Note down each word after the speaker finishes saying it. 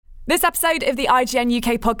This episode of the IGN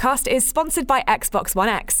UK podcast is sponsored by Xbox One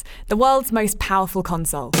X, the world's most powerful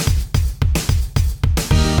console.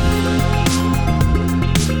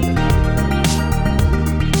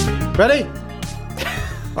 Ready?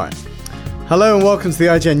 All right. Hello and welcome to the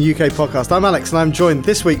IGN UK podcast. I'm Alex and I'm joined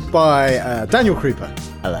this week by Daniel Creeper.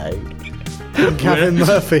 Hello. And Kevin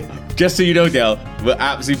Murphy. Just so you know, Dale, we're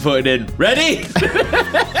absolutely putting in ready.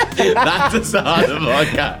 That's the start of the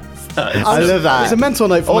podcast. I love that. It's a mental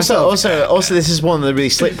note for myself. Also, this is one of the really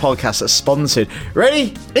slick podcasts that's sponsored.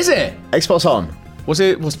 Ready? Is it? Xbox On. What's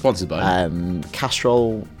sponsored by?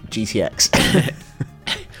 Castrol GTX.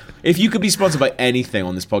 If you could be sponsored by anything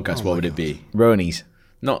on this podcast, what would it be? Ronies.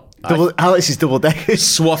 Not Alex's double deckers.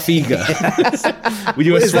 Swafiga. We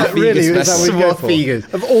do a Is that Swafiga really? Is that special. what you go for?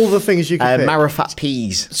 Swafigas. Of all the things you can pick. Marifat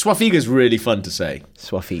peas. Swafiga is really fun to say.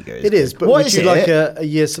 Swafigas. It is, but what would is you it? like a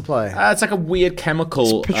year's supply? It's like a weird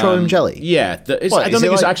chemical. It's petroleum jelly? Yeah. What, I don't is think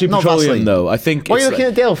it it's like actually not petroleum, Vaseline? though. I think Why are you it's looking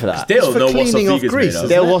at Dale for that? Dale It's for know what cleaning off Swafiga's grease, made of. isn't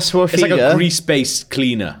Dale, it? what's Swafiga? It's like a grease-based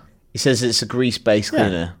cleaner. He says it's a grease-based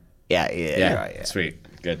cleaner. Yeah. Yeah, Right, yeah. sweet.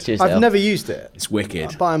 Good. Cheers, I've Dale. never used it, It's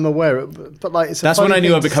wicked. but I'm aware of it. But like, it's a That's funny when I knew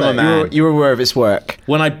thing I'd to become a say. man. You were aware of its work.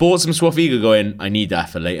 When I bought some Swafiga going, I need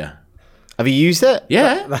that for later. Have you used it?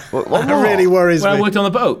 Yeah. What That really worries When I me. worked on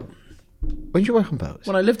the boat. When did you work on boats?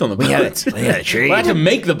 When I lived on the boat. We had a tree. We had to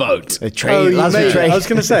make the boat. A tree. Oh, you Lads with made it. tree. I was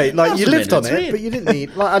going to say, like, you That's lived on a minute, it, but you didn't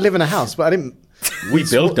need. Like, I live in a house, but I didn't. We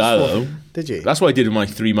built that, though. Did you? That's what I did in my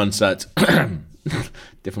 3 months at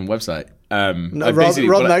different website. No, I basically-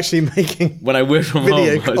 rather than when I- actually making. when I work from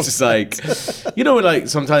Video home, I was just like, you know, like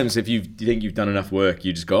sometimes if you think you've done enough work,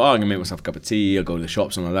 you just go, oh, I'm gonna make myself a cup of tea, or go to the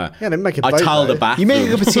shop, something like that. Yeah, then make a I boat, tile the though. bathroom. You make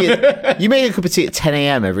a cup of tea. You make a cup of tea at 10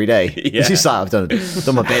 a.m. every day. Yeah. It's just like I've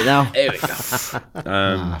done my bit now. There we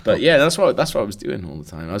go. But yeah, that's what I was doing all the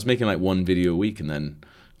time. I was making like one video a week and then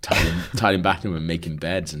tiling bathroom and making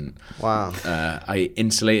beds, and Wow. I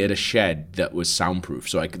insulated a shed that was soundproof,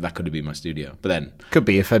 so that could have been my studio. But then Could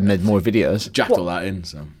be if I'd made more videos. jacked all that in.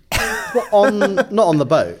 So Not on the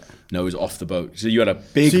boat. no, it was off the boat. So you had a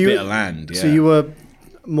big bit of land. Yeah. So you were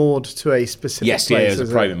moored to a specific Yes, place. yeah, it was as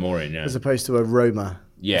a private mooring. Yeah. As opposed to a Roma.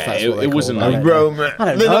 if Yeah, that's what they it call wasn't them. like Roma. I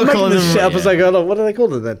don't know. I'm making this shit up as I go along. What do they call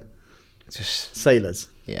them then? Just Sailors.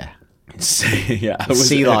 yeah. yeah, I was,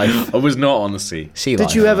 Sea life. I was not on the sea. Sea Did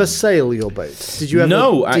life. you ever sail your boat? Did you ever?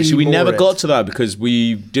 No, actually, we demoor never it? got to that because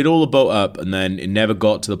we did all the boat up, and then it never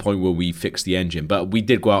got to the point where we fixed the engine. But we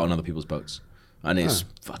did go out on other people's boats, and it's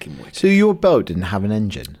fucking wicked. So your boat didn't have an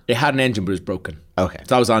engine? It had an engine, but it was broken. Okay.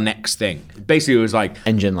 So that was our next thing. Basically, it was like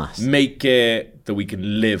Engine last. make it that we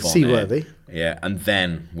can live on Seaworthy. it. Yeah, and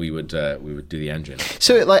then we would do the engine.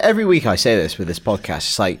 So like every week I say this with this podcast.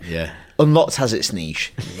 It's like Yeah. Unlocked has its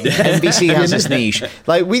niche. NBC has its niche.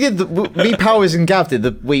 Like we did, me, Powers and Gav did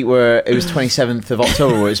the week where it was 27th of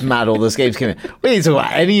October where it was mad all those games came in. We didn't talk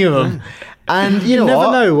about any of them. And you know never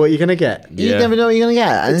what? know what you're going to get. You Yeah. never know what you're gonna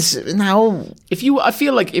get. And now I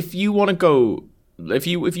feel like if you want to go. If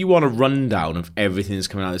you want a rundown of everything that's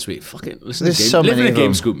coming out this week, fuck it. Listen There's to so live in many a of Game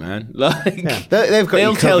them. Scoop, man. Like they've got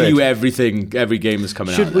they'll you tell covered. you everything, every game that's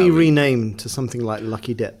coming out. Should we that week. rename to something like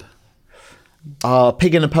Lucky Dip?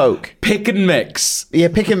 Pig and a poke. Pick and mix? Yeah,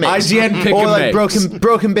 pick and mix. IGN pick or and like mix.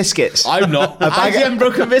 broken biscuits. I'm not. bag of- IGN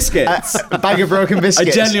broken biscuits. A bag of broken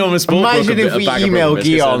biscuits. genuinely almost bought Imagine broken if bi- we a bag of email broken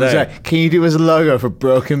biscuits Guillaume, the other and say, can you do us a logo for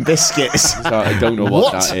broken biscuits? So I don't know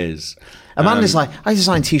what What? that is. Amanda's like, I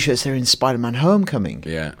designed t-shirts that are in Spider-Man Homecoming.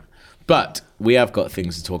 Yeah, but we have got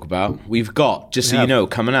things to talk about. We've got, just so you know,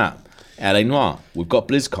 coming up, LA Noire. We've got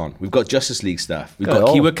BlizzCon. We've got Justice League stuff. We've got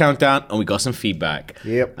Good. Keyword Countdown, and we've got some feedback.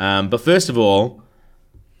 Yep. But first of all,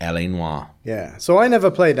 LA Noire. Yeah. So I never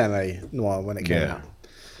played LA Noire when it came Yeah. out.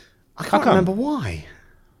 I can't come? remember why.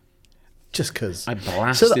 Just because. I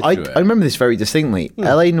blasted So I through it. remember this very distinctly.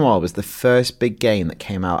 LA Noire was the first big game that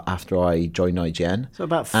came out after I joined IGN. So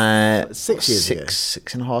about 6 years ago.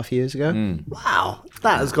 6.5 years ago. Wow.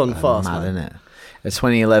 That has gone fast. Mad, man. isn't it? It's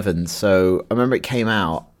 2011. So I remember it came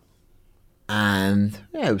out, and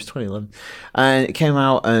yeah, it was 2011, and it came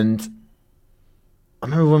out, and I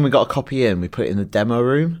remember when we got a copy in, we put it in the demo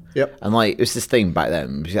room. Yep. And like it was this thing back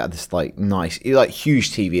then. We had this like nice, like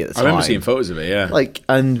huge TV at the I time. remember seeing photos of it, yeah. Like,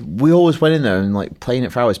 and we always went in there and like playing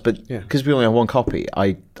it for hours, but Yeah. because we only had one copy,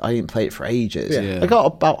 I didn't play it for ages. Yeah. I got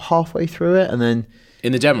about halfway through it, and then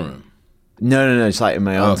in the demo room. no, it's like in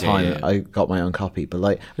my own Okay, time. yeah. I got my own copy, but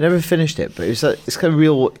like I never finished it. But it was it's kind of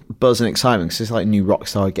real buzz and excitement because it's like a new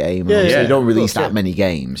Rockstar game. Yeah, and yeah, they don't of release course, that yeah. many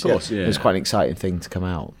games. Of course, yeah. It was quite an exciting thing to come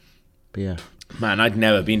out. But yeah, Man, I'd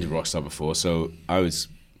never been to Rockstar before, so I was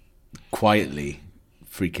quietly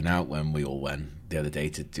freaking out when we all went the other day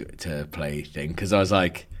to play thing because I was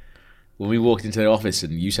like, when we walked into the office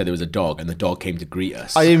and you said there was a dog and the dog came to greet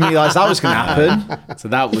us. I didn't realise that was going to happen. So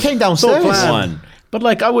that was came downstairs. one. But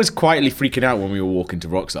like, I was quietly freaking out when we were walking to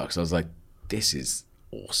Rockstar because I was like, "This is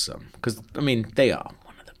awesome." Because I mean, they are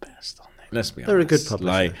one of the best, aren't they? Let's be honest. They're a good publisher.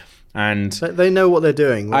 Like, and They know what they're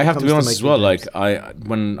doing. when I it have to comes be honest as well. making games. Like,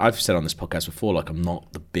 when I've said on this podcast before, like, I'm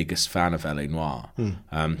not the biggest fan of LA Noire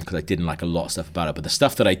because I didn't like a lot of stuff about it. But the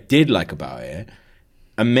stuff that I did like about it,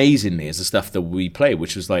 amazingly, is the stuff that we played,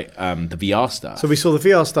 which was like the VR stuff. So we saw the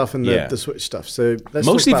VR stuff and Yeah. the Switch stuff. So let's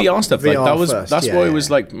Mostly talk about VR stuff. Like VR that was first. that's Yeah, what it yeah. was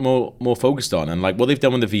like more focused on. And like what they've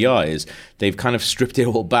done with the VR is they've kind of stripped it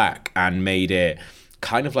all back and made it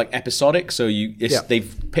kind of like episodic. So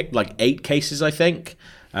they've picked like 8 cases, I think.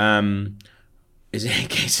 Is it 8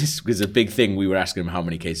 cases? Because a big thing we were asking them how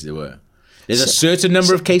many cases there were. There's a certain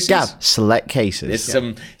number of cases. Gav, select cases. There's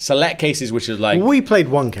some select cases which is like We played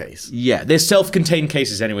one case. yeah, there's self-contained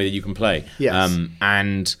cases anyway that you can play. Yes.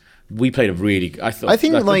 And we played a really. I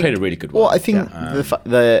think we like played a really good one. Well, I think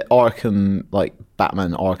the Arkham, like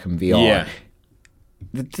Batman Arkham VR, Yeah.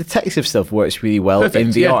 the detective stuff works really well Perfect,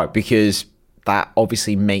 in VR yeah. because that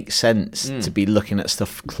obviously makes sense to be looking at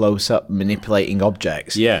stuff close up, manipulating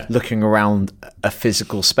objects, Yeah. looking around a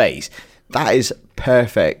physical space. That is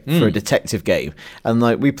perfect for a detective game. And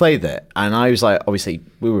like we played it and I was like, obviously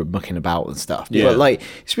we were mucking about and stuff, Yeah. but like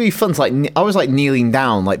it's really fun to like I was like kneeling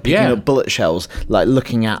down, like picking Yeah. up bullet shells, like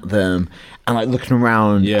looking at them and like looking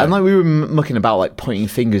around, Yeah. and like we were mucking about, like pointing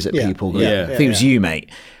fingers at Yeah. people. Yeah. I think it was you, mate.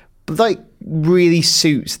 But like really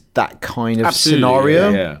suits that kind of Absolutely, scenario,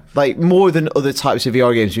 yeah. like more than other types of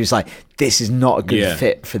VR games. Where it's like this is not a good Yeah.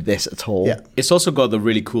 fit for this at all. Yeah. It's also got the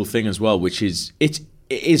really cool thing as well, which is it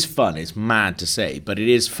is fun. It's mad to say, but it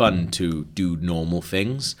is fun to do normal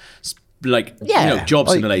things. Like Yeah, Job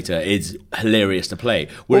like- Simulator is hilarious to play.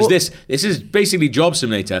 Whereas Well- this is basically Job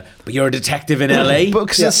Simulator, but you're a detective in LA. But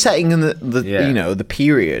because the setting and the Yeah. the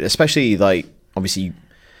period, especially like obviously,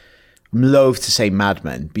 I'm loath to say Mad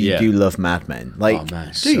Men, but you Yeah. do love Mad Men. Like, Oh man,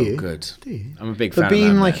 it's Do so you? good. Do you? I'm a big fan. but being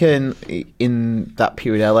of that, like man. in that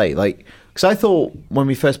period LA, like because I thought when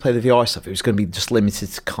we first played the VR stuff, it was going to be just limited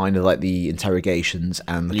to kind of like the interrogations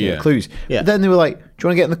and looking Yeah. at clues. Yeah. But then they were like, "Do you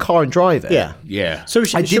want to get in the car and drive it?" Yeah. Yeah. So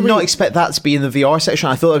I did not expect that to be in the VR section.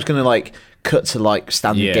 I thought I was going to like cut to like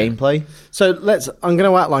standard Yeah. gameplay. So I'm going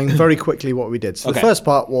to outline very quickly what we did. So Okay. the first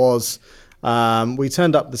part was we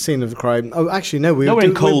turned up the scene of the crime. Oh, actually, no. We No, were we're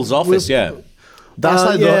in doing- Cole's office. Yeah. That's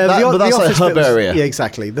like yeah, but that's like office hub bit was- area. Yeah,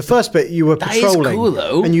 exactly. The first bit you were That is patrolling, cool,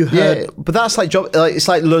 though. and you heard. Yeah, but that's like job. Like, it's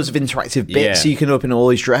like loads of interactive bits, Yeah. so you can open all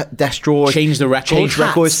these desk drawers, Change the record. change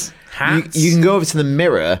records. Hats. You can go over to the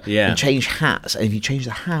mirror Yeah. and change hats, and if you change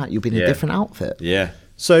the hat, you'll be in a Yeah. different outfit. Yeah.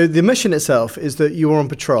 So the mission itself is that you were on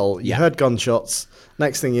patrol. You heard gunshots.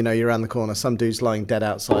 Next thing you know, you're around the corner. Some dude's lying dead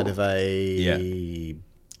outside of a.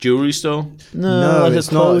 Jewelry store. No, like a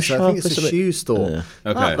it's not. clothes I think shop it's or a something. shoe store.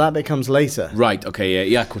 Yeah. Okay. That bit comes later. Right. Okay. Yeah.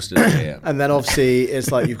 Yeah. Of course it is. Yeah. And then obviously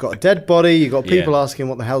it's like you've got a dead body, you've got people Yeah. asking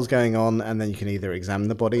what the hell's going on, and then you can either examine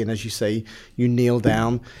the body, and as you say, you kneel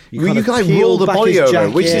down. You kind can of like peel roll the back body his over,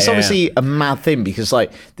 jacket. which is Yeah. obviously a mad thing because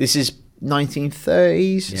like this is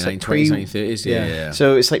 1930s. Yeah. It's like 1920s, pre. 1930s. Yeah. Yeah. Yeah.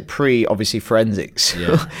 So it's like pre, obviously forensics.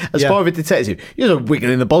 Yeah. As Yeah. part of a detective, you're just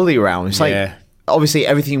wiggling the body around. It's like Yeah. obviously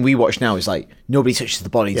everything we watch now is like nobody touches the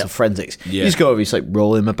body Yeah. until forensics. Yeah. You just go over, you just like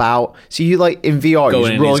roll him about. So you like in VR, Going you're in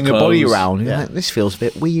just his rolling your body clothes. around. You're Yeah. like, this feels a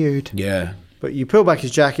bit weird. Yeah. But you peel back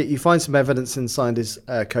his jacket, you find some evidence inside his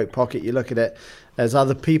coat pocket, you look at it. There's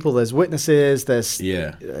other people, there's witnesses, there's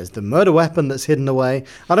the murder weapon that's hidden away.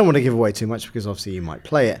 I don't want to give away too much because obviously you might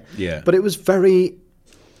play it. Yeah. But it was very,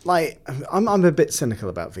 like, I'm a bit cynical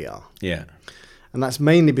about VR. Yeah. And that's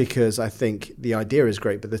mainly because I think the idea is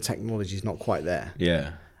great, but the technology is not quite there. Yeah.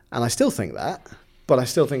 And I still think that, but I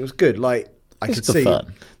still think it was good. Like, I It's could good see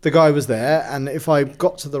fun. the guy was there, and if I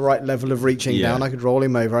got to the right level of reaching Yeah. down, I could roll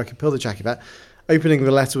him over, I could peel the jacket back. Opening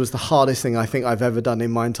the letter was the hardest thing I think I've ever done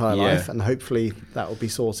in my entire Yeah. life, and hopefully that will be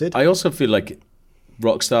sorted. I also feel like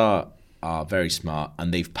Rockstar are very smart,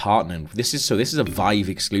 and they've partnered. This is a Vive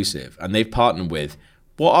exclusive, and they've partnered with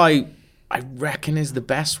what I reckon is the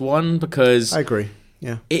best one because I agree.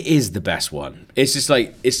 Yeah. it is the best one. It's just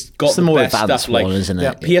like it's got It's the the more best advanced stuff. Like one, isn't it?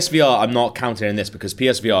 Yeah. PSVR, I'm not counting in this because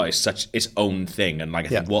PSVR is such its own thing, and like I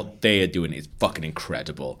think Yeah. what they are doing is fucking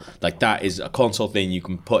incredible. Like that is a console thing you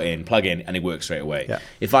can put in, plug in, and it works straight away. Yeah.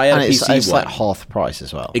 If I had And a it's, PC it's one, like half the price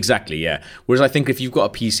as well. exactly, yeah. Whereas I think if you've got a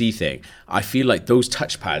PC thing, I feel like those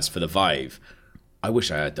touchpads for the Vive, I wish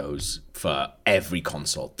I had those for every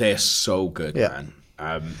console. They're so good, Yeah. man.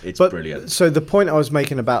 It's But brilliant. so the point I was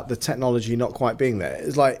making about the technology not quite being there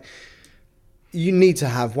is like you need to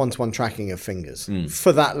have one-to-one tracking of fingers Hmm.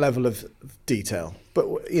 for that level of detail. but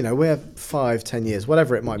we're 5-10 years,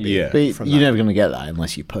 whatever it might be. Yeah. But from you're that. never going to get that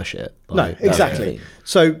unless you push it. No, Like, exactly.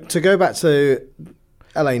 So to go back to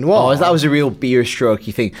LA Noire. Oh, that was a real beer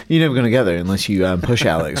strokey thing. You're never going to get there unless you push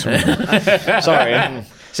Alex. Sorry.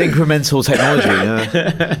 It's incremental technology.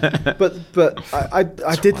 But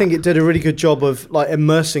I did think it did a really good job of like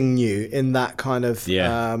immersing you in that kind of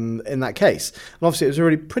in that case. And obviously it was a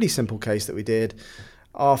really pretty simple case that we did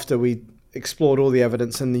after we explored all the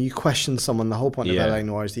evidence, and then you question someone. The whole point of LA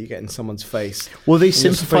Noire is that you get in someone's face. Well, they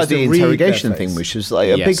simplified the interrogation thing, face. which was like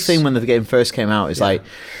a big thing when the game first came out. Is like,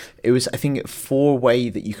 it was, I think, 4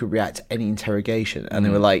 ways that you could react to any interrogation. And they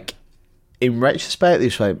were like, in retrospect,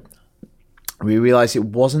 it's like, we realised it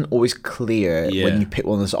wasn't always clear when you pick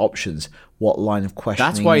one of those options what line of questioning.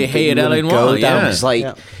 That's why you hated LA Noire. It's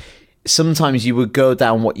like, sometimes you would go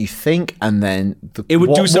down what you think, and then it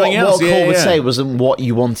would do something else. What Cole would say wasn't what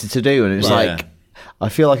you wanted to do, and it was like, I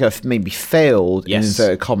feel like I've maybe failed in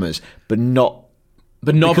inverted commas, but not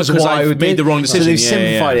because I've made the wrong decision. So they've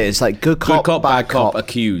simplified it. It's like good cop, bad cop,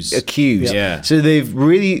 accused. Yeah. So they've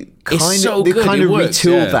really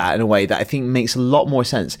retooled that in a way that I think makes a lot more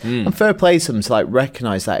sense. And fair play to them to like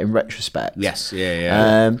recognize that in retrospect. Yes,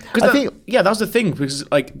 I think that was the thing, because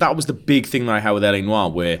like that was the big thing that I had with LA Noire,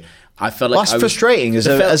 where I felt like that's frustrating as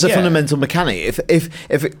a fundamental mechanic.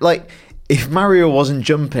 If Mario wasn't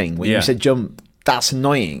jumping when you said jump, that's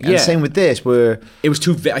annoying. And same with this, where it was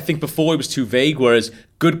too. I think before it was too vague. Whereas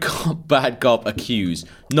good cop, bad cop, accused.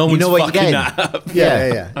 No one's fucking that up.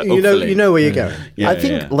 Yeah. You know where you're going. I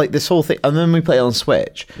think like this whole thing, and then we play it on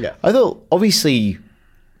Switch. Yeah. I thought obviously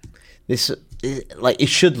this. Like it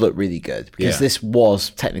should look really good because this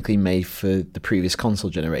was technically made for the previous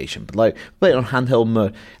console generation, but like play it on handheld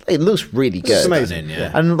mode, it looks really good. It's amazing,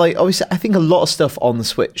 And like obviously, I think a lot of stuff on the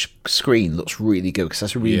Switch screen looks really good because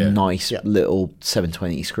that's a really nice little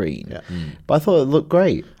 720 screen. Yeah. But I thought it looked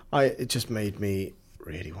great. It just made me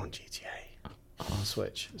really want GTA on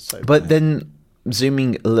Switch. But then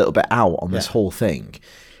zooming a little bit out on this whole thing,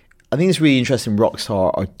 I think it's really interesting.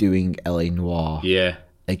 Rockstar are doing LA Noire.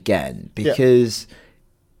 Again, because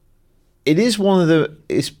it is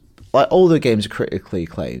it's like all the games are critically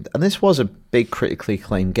acclaimed, and this was a big critically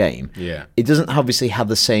acclaimed game. It doesn't obviously have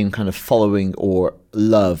the same kind of following or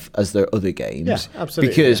love as their other games.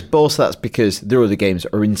 Absolutely. But also that's because their other games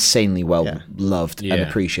are insanely well loved and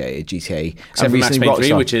appreciated. GTA, except for Max Payne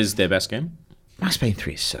 3, which is their best game. Max Payne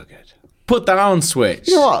 3 is so good. Put that on Switch.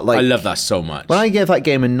 You know what? Like, I love that so much. When I gave that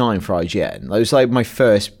game a 9 for IGN, that was like my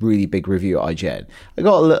first really big review at IGN. I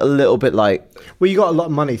got a little bit like... Well, you got a lot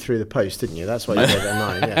of money through the post, didn't you? That's why you gave it a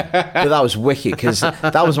 9, But that was wicked, because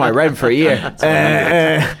that was my rent for a year.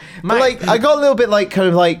 But like, I got a little bit like, kind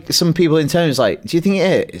of like, some people in town was like, do you think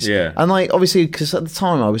it is? Yeah. And like, obviously, because at the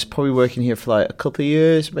time I was probably working here for like a couple of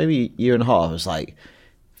years, maybe a year and a half. I was like,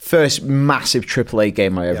 first massive AAA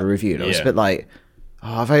game I ever reviewed. I was a bit like...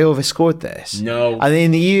 Oh, have I overscored this? No. And in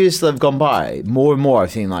the years that have gone by, more and more I've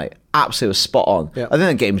seen like absolutely spot on. I think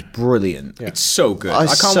that game's brilliant. It's so good. I really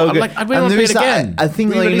want to play it again. I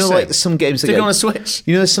think like, like some games that on a Switch.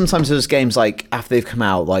 Sometimes those games like after they've come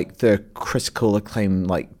out, like they're critical acclaim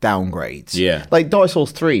like downgrades. Like Dark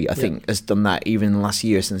Souls 3, I think has done that even in the last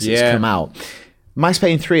year since it's come out. Max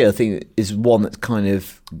Payne 3, I think, is one that's kind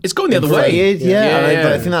of... It's going the other way.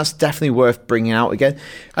 I think that's definitely worth bringing out again.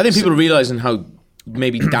 I think people are realising how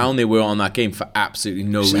maybe down they were on that game for absolutely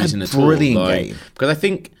no reason at all. Brilliant game. Because I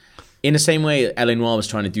think in the same way LA Noire was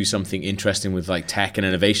trying to do something interesting with like tech and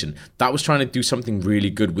innovation, that was trying to do something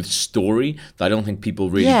really good with story that I don't think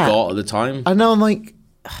people really got at the time. I know, I'm like,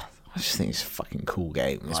 I just think it's a fucking cool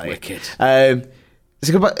game. It's wicked.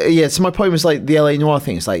 So my point was like the LA Noire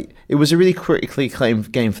thing. It's like it was a really critically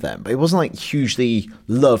acclaimed game for them, but it wasn't like hugely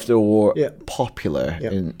loved or popular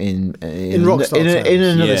in Rockstar in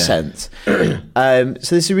another sense. So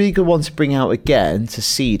this is a really good one to bring out again to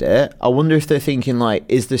seed it. I wonder if they're thinking like,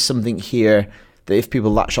 is there something here that if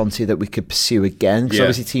people latch onto that we could pursue again? Because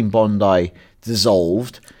obviously Team Bondi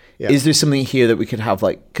dissolved. Is there something here that we could have,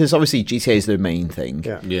 like, because obviously GTA is their main thing.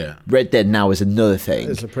 Red Dead now is another thing.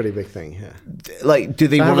 It's a pretty big thing. Like, do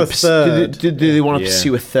they want to do they want to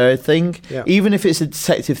pursue a third thing? Even if it's a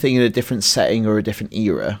detective thing in a different setting or a different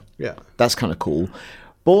era. That's kind of cool.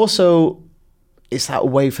 But also, is that a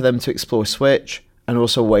way for them to explore Switch and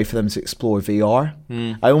also a way for them to explore VR?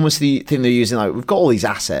 I almost think they're using like, we've got all these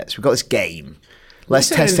assets, we've got this game. Let's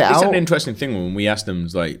test it out. It's an interesting thing when we asked them,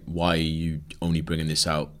 like, why are you only bringing this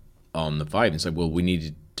out on the Vive? It's like, well, we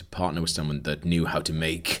needed to partner with someone that knew how to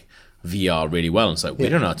make VR really well. And it's like, we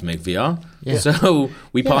don't know how to make VR. So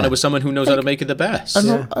we partner with someone who knows how to make it the best.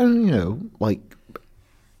 And you know, like,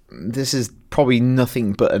 this is probably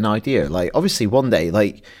nothing but an idea. Like, obviously, one day,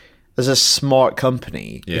 like, as a smart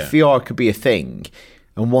company, if VR could be a thing,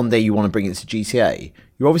 and one day you want to bring it to GTA,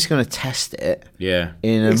 you're obviously going to test it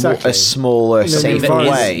in a smaller, safer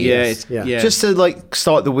way. Just to, like,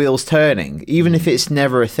 start the wheels turning. Even if it's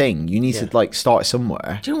never a thing, you need to, like, start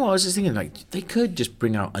somewhere. Do you know what I was just thinking? Like, they could just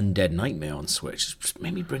bring out Undead Nightmare on Switch. Just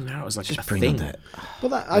maybe bring that out as, like, just a thing. But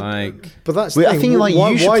that's I think, like,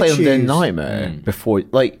 you should play Undead Nightmare before,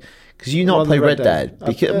 like... Because you not play Red Dead.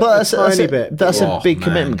 That's a big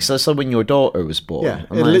commitment, because I saw when your daughter was born. Yeah,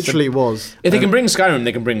 it literally was. If they can bring Skyrim,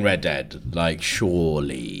 they can bring Red Dead. Like,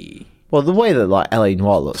 surely. Well, the way that, like, LA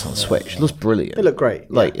Noire looks on Switch, it looks brilliant. It looked great.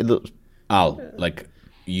 Like, it looks...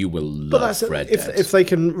 You will love Red Dead. If they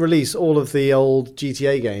can release all of the old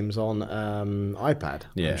GTA games on iPad,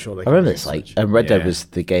 I'm sure they can. I remember this, like, and Red Dead was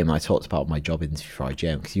the game I talked about my job interview for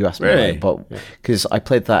IGN, because you asked me about, because I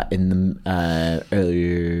played that in the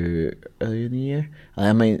earlier in the year,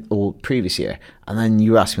 or previous year, and then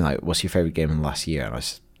you asked me, like, what's your favourite game in the last year, and I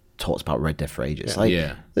talked about Red Dead for ages.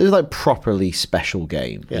 It was, like, properly special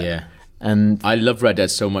game. And I love Red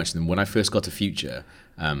Dead so much, and when I first got to Future,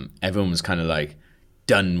 everyone was kind of like,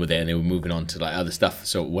 done with it, and they were moving on to like other stuff.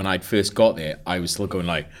 So when I first got there, I was still going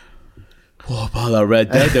like, what about that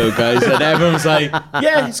Red Dead though, guys? And everyone was like,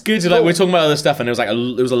 yeah, it's good. Like, we're talking about other stuff, and it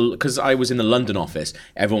was because I was in the London office,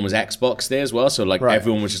 everyone was Xbox there as well, so like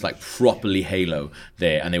everyone was just like properly Halo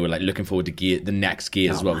there, and they were like looking forward to the next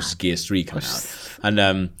Gears as well, which is Gears 3 coming out.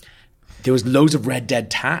 And there was loads of Red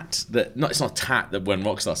Dead tat it's not tat that when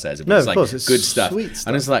Rockstar says it, but it's like good stuff.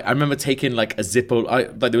 And it's like, I remember taking like a Zippo,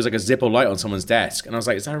 like there was like a Zippo light on someone's desk, and I was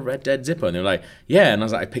like, is that a Red Dead Zippo? And they were like, yeah. And I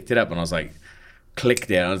was like, I picked it up, and I was like,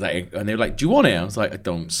 clicked it, and I was like, and they were like, do you want it? I was like, I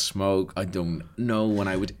don't smoke, I don't know when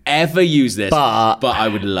I would ever use this, but I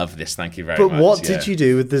would love this, thank you very much. But what did you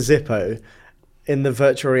do with the Zippo in the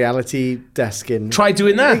virtual reality desk? Try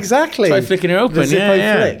doing that. Exactly. Try flicking it open. The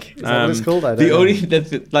Zippo flick. Is that what it's called? I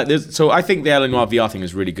don't know. So I think the LA Noire VR thing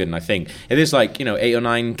is really good, and I think if there's like 8 or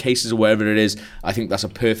 9 cases or whatever it is, I think that's a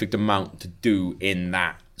perfect amount to do in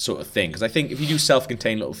that sort of thing. Because I think if you do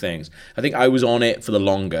self-contained little things, I think I was on it for the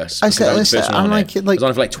longest. I was on it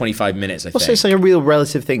for like 25 minutes. I think. Also, it's like a real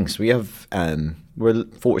relative thing. So we have, we're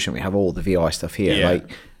fortunate we have all the VR stuff here. Yeah. Like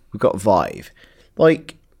we've got Vive,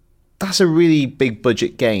 like. That's a really big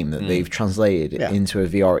budget game that they've translated into a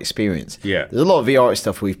VR experience. Yeah. There's a lot of VR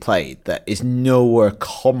stuff we've played that is nowhere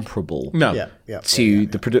comparable to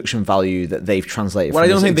the production value that they've translated from I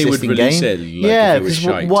this don't think they would release game. it. Because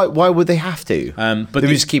why would they have to? But they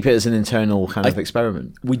would just keep it as an internal kind of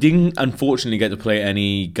experiment. We didn't, unfortunately, get to play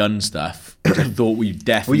any gun stuff, which I thought we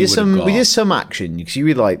definitely would have got. We did some action, because you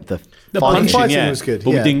really like the punching was good.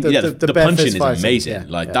 But the punching is amazing.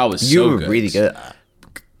 Like, that was so good. You were really good at that.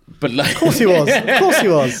 But like, of course he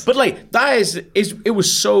was. But like, that is it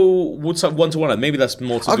was so one-to-one, and maybe that's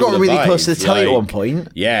more to do with I got really Vive. close to the telly at one point.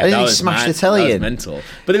 Yeah, I think he smashed the telly in. That was mental.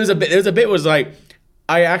 But there was a bit was like,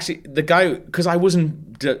 I actually, the guy, because I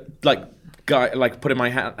wasn't putting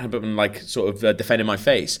my hand up and like sort of defending my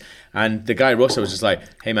face, and the guy Russo was just like,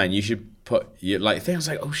 hey man, you should put your like thing. I was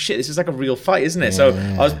like, oh shit, this is like a real fight, isn't it? So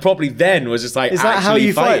I was probably just like, is that how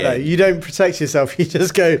you fight though? You don't protect yourself, you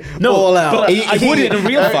just go all out. But I would in a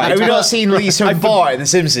real fight. Have we not seen Lisa Bart in The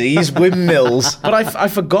Simpsons? He's windmills. But I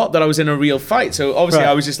forgot that I was in a real fight, so obviously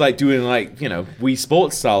I was just like doing like Wii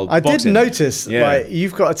Sports style boxing. Did notice like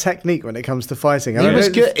you've got a technique when it comes to fighting. He was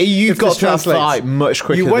good. You've got to fight much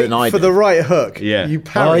quicker than I did. You wait for the right hook, you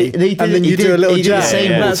parry, and then you do a little jab.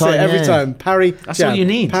 That's it every time. Parry. That's all you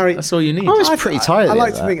need. That's all you need. I was pretty tired. I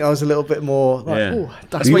like to think I was a little bit more like,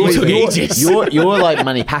 that's what you took ages. You're like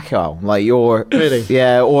Manny Pacquiao, like you're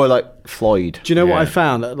really, or like Floyd. Do you know what I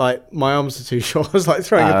found? Like my arms are too short. I was like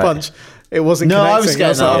throwing a punch. It wasn't connecting. I was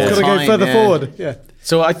getting I've got to go further forward. Yeah.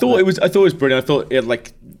 So I thought it was brilliant. I thought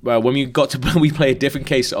when we got to we played a different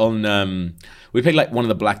case on. We played like one of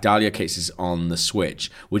the Black Dahlia cases on the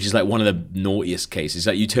Switch, which is like one of the naughtiest cases.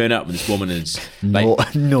 Like you turn up and this woman is like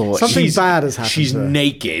something bad has happened. She's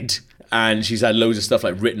naked. And she's had loads of stuff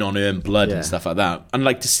like written on her in blood and stuff like that. And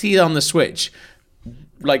like to see it on the Switch,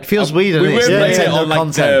 like feels weird. We were playing it on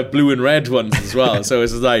like the blue and red ones as well. So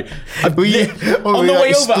it's like on the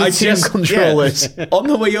way over, I just on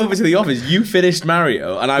the way over to the office, you finished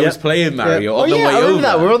Mario, and I was playing Mario on the way over. I remember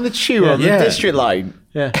that. We're on the tube on the district line.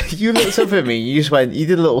 Yeah, you looked up at me. You just went. You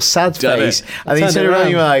did a little sad face, and then you turned around.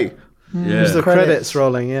 You were like, "There's the credits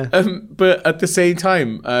rolling." Yeah, but at the same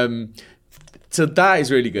time, so that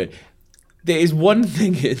is really good. There is one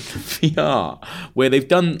thing in the VR where they've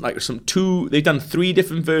done like they've done 3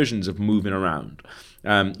 different versions of moving around.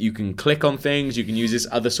 You can click on things. You can use this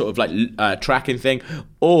other sort of like tracking thing.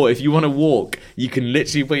 Or if you want to walk, you can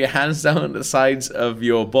literally put your hands down on the sides of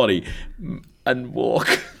your body and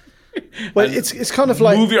walk. Well, it's kind of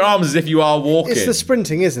like move your arms as if you are walking. It's the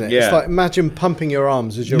sprinting, isn't it? Yeah. It's like imagine pumping your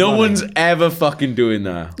arms as you're No running. one's ever fucking doing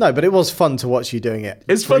that. No, but it was fun to watch you doing it.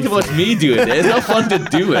 It's fun to watch me doing it. It's not fun to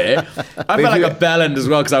do it. I felt like a bellend as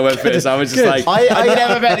well because I went fitness. I was just like, I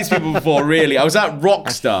never met these people before, really. I was at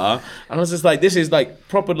Rockstar and I was just like, this is like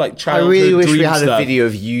proper like I childhood really wish dream we had stuff. a video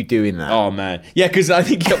of you doing that. Oh man, yeah, because I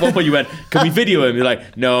think at one point you went, "Can we video him?" You're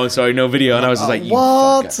like, "No, sorry, no video," and I was just like, you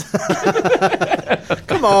What? fucker.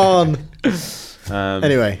 Come on.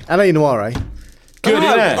 Anyway, L.A. Noire, eh? Good,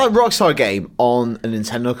 isn't it? Like Rockstar game on a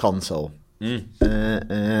Nintendo console.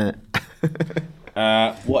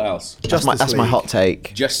 What else? That's my League. hot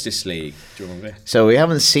take. Justice League. Do you remember? So we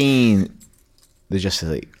haven't seen the Justice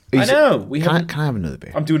League. I know. We Can I haven't. have another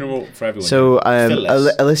beer? I'm doing it all for everyone. So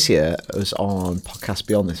Phyllis. Alicia was on Podcast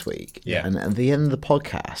Beyond this week. Yeah. And at the end of the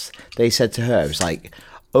podcast, they said to her, it was like,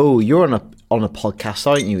 "Oh, you're on a podcast,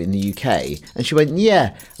 aren't you, in the UK?" And she went,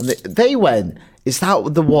 "Yeah." And they went, "Is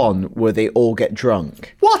that the one where they all get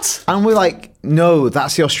drunk?" What? And we're like, "No,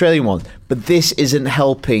 that's the Australian one. But this isn't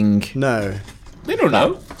helping." No. They don't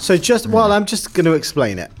know. So I'm just going to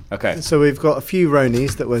explain it. Okay. So we've got a few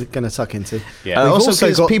Ronies that we're going to tuck into. Yeah. We've Also,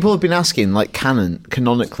 because got people have been asking, like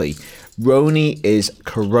canonically, Roni is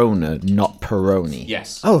Corona, not Peroni.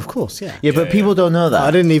 Yes. Oh, of course, yeah. Yeah, but people don't know that. I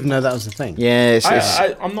didn't even know that was a thing. Yeah,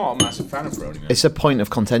 I'm not a massive fan of Roni. Man. it's a point of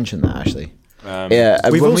contention, that, actually. Yeah,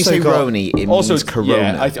 We've when we also say got- Roni, it Also, means Corona.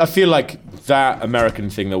 yeah, I feel like that American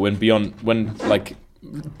thing though when like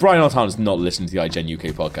Brian Altan's not listening to the iGen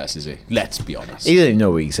UK podcast, is he? Let's be honest. He doesn't even know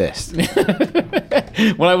we exist.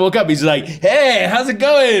 When I woke up, he's like, "Hey, how's it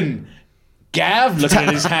going, Gav?" Looking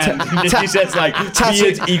at his hand, and he says like,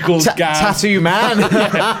 "Beard equals Gav, Tattoo man.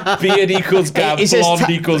 beard equals Gav, It says blonde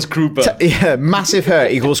equals Krupa, Yeah, massive hair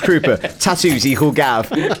equals Krupa. Tattoos equal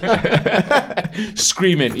Gav.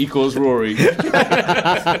 screaming equals Rory."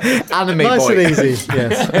 Anime Nice boy. and easy,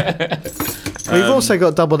 yes. We've also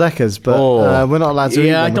got double deckers, but we're not allowed to eat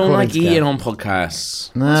Yeah, I them don't according like to Gav. eating on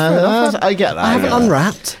podcasts. Nah, I get that. I haven't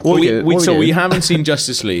unwrapped. What We haven't seen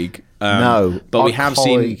Justice League. No, but we our have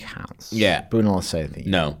colleague seen. has. Yeah. But we're not saying anything.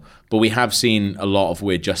 No, but we have seen a lot of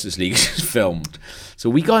weird Justice League filmed. So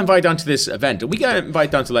we got invited down to this event, and we got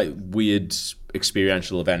invited down to like weird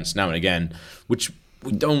experiential events now and again, which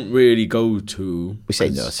we don't really go to. We say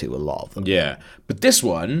no to a lot of them. Yeah, but this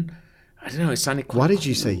one, I don't know. It sounded quite. Why did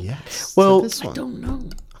you say yes? Well, to this I one? don't know.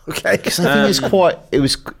 Okay. Because I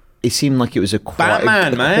think it seemed like it was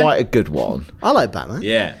Batman, man. quite a good one. I like Batman.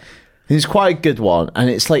 Yeah. It's quite a good one, and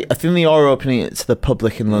it's like I think they are opening it to the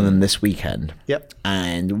public in London this weekend. Yep.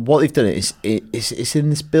 And what they've done is it's in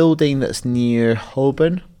this building that's near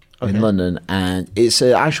Holborn in London, and it's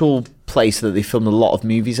an actual place that they filmed a lot of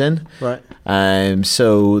movies in. Right.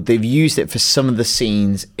 So they've used it for some of the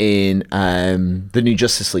scenes in the new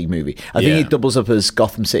Justice League movie. I think Yeah. it doubles up as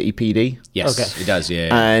Gotham City PD. Yes, Okay. it does. Yeah.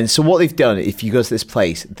 And so what they've done, if you go to this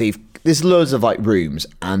place, there's loads of like rooms,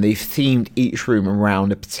 and they've themed each room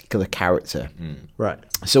around a particular character. Right.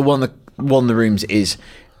 So one of the rooms is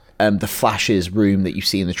the Flash's room that you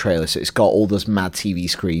see in the trailer. So it's got all those mad TV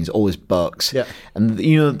screens, all his bucks. Yeah. And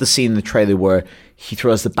you know the scene in the trailer where he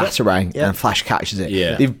throws the batarang Yeah. and Flash catches it.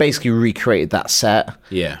 Yeah. They've basically recreated that set.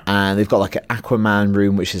 Yeah. And they've got like an Aquaman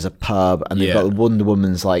room, which is a pub, and they've Yeah. got the Wonder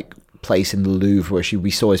Woman's like place in the Louvre where we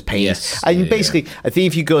saw his paintings. Yes. And Yeah, basically, I think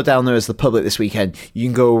if you go down there as the public this weekend, you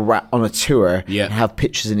can go on a tour Yeah. and have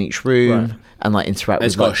pictures in each room. Right. And like interact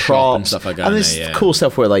It's with got like a shop props and stuff like that And in there's there, yeah. cool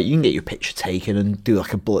stuff where like you can get your picture taken and do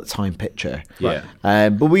like a bullet time picture. Yeah.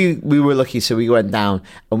 But we were lucky, so we went down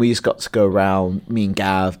and we just got to go around, me and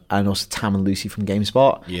Gav and also Tam and Lucy from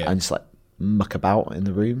GameSpot, Yeah. and just like muck about in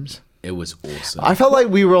the rooms. It was awesome. I felt like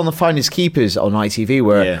we were on the Finders Keepers on ITV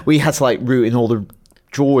where Yeah. we had to like root in all the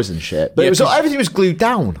drawers and shit, but Yeah, it was 'cause- everything was glued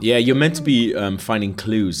down. Yeah, you're meant to be finding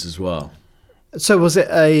clues as well. So was it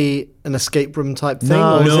an escape room type thing?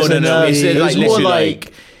 No, or was no, it no, a- no, it's It was like more literally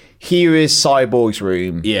like, here is Cyborg's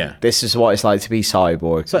room. Yeah. This is what it's like to be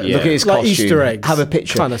Cyborg. So, Look at his like costume. Easter eggs Have a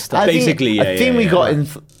picture. kind of stuff. I think- Basically, yeah, I think yeah, we yeah. got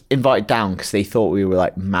invited down because they thought we were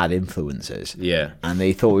like mad influencers. Yeah. And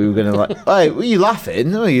they thought we were going to like, hey, were you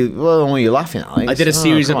laughing? What are you laughing at? I did a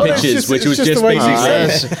series of come on. pictures, which was it's just just the way you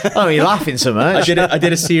basically. say Oh, you're laughing so much. I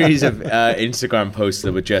did a series of Instagram posts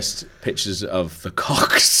that were just pictures of the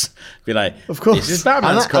cocks. Be like, Of course. this is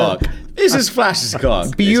Batman's And cock. This is Flash's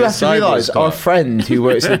cock. But you have This to is Cyborg's realise our cock. friend who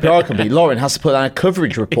works at the PR company, Lauren, has to put down a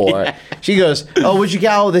coverage report. She goes, "Oh, would you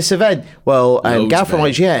get out of this event?" Well, Loads, Gav from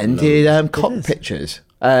mate. IGN did cock pictures.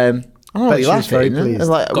 Oh, Bet you she was laughed very at it, pleased.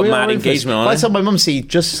 like, Got we're mad all in for this. engagement on By it. the time my mum sees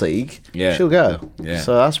Justice League, she'll go. Yeah.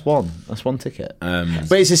 So that's one. That's one ticket.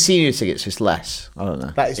 But it's a senior ticket, so it's less. I don't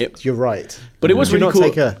know. That is, you're right. But it was Do you really not cool.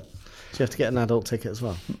 take a? Do you have to get an adult ticket as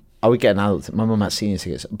well? I would get an adult. My mum had senior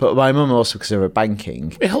tickets, but my mum also, because of her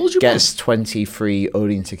banking, Wait, how old's your gets 20 free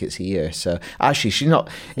Odeon tickets a year. So actually, she's not.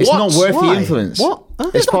 It's What? not worth Why? the influence. What?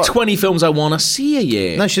 There's not 20 films I want to see a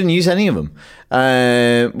year. No, she didn't use any of them.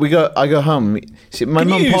 I go home. See, my Can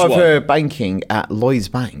you mum, use part of one? her banking at Lloyd's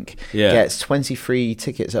Bank, Yeah. gets 20 free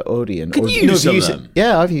tickets at Odeon. Can you know, use if some use of it- them?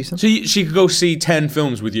 Yeah, I've used them. So she could go see 10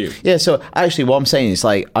 films with you. Yeah, so actually, what I'm saying is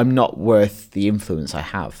like I'm not worth the influence I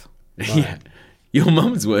have. Yeah. Your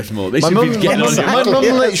mum's worth more. They My should mum, be getting on your my mum. mum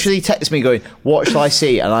literally texts me going, "What shall I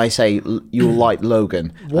see?" And I say, "You'll like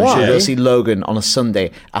Logan." Why? And she'll go see Logan on a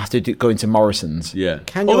Sunday after going to Morrison's. Yeah.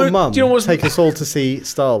 Can Although, your mum do you know what's take us all to see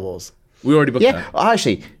Star Wars? We already booked Yeah, that.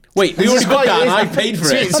 actually. Wait, we this already is booked quite- that and I paid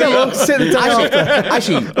for it. I don't sit the day after.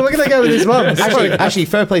 Actually, We're gonna go with his mum. actually,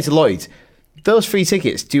 fair play to Lloyd. Those free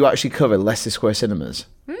tickets do actually cover Leicester Square Cinemas,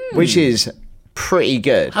 which is pretty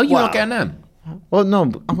good. How are you not getting them? Well, no,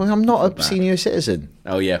 I'm not a senior citizen.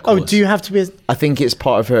 Oh, yeah. Of Oh, course. do you have to be? I think it's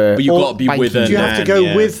part of her. But you've got to be with her. Do you have to nan, go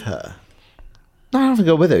yeah. with her? No, I don't have to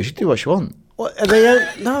go with her. She can do what she wants. What, are they?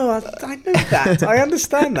 No, I know that. I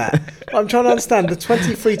understand that. But I'm trying to understand. The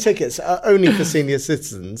 20 free tickets are only for senior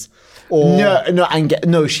citizens. Or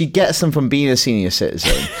No, she gets them from being a senior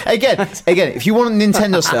citizen. Again, if you want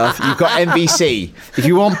Nintendo stuff, you've got NBC. If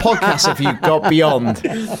you want podcast stuff, you've got Beyond.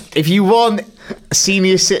 If you want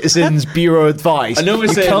senior citizens bureau advice, I know we're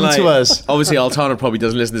you saying come like, to us. Obviously, Altana probably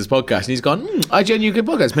doesn't listen to this podcast, and he's gone. IGN UK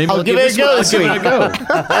podcast. Maybe I'll give it a go this Give it a go.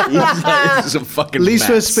 He's like, this is a fucking at least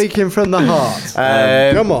we're mess. speaking from the heart.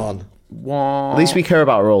 Come on. At least we care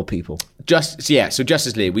about our old people. So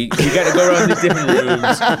Justice League. We get to go around the different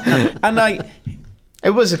rooms, and like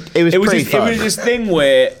It was pretty fun. It was this thing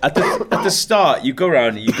where at the start you go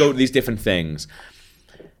around, you go to these different things,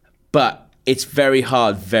 but it's very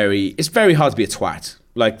hard to be a twat.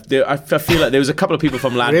 Like I feel like there was a couple of people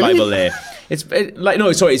from Land Really? Bible there. It's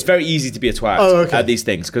very easy to be a twat at these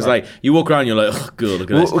things because like you walk around, you're like, oh, good,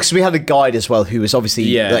 look at this. Because we had a guide as well who was obviously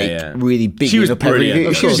really big. She was up everything.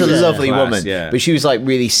 brilliant. She was a Of course, lovely Class, woman, yeah. but she was like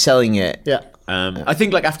really selling it. Yeah. I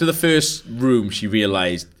think like after the first room, she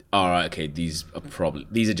realized, all right, okay, these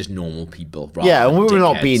are just normal people. Rather Yeah, and we than were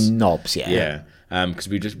not dickheads. being knobs. Yeah.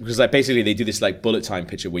 Because like basically they do this like bullet time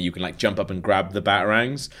picture where you can like jump up and grab the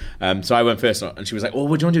batarangs. So I went first and she was like, "Oh,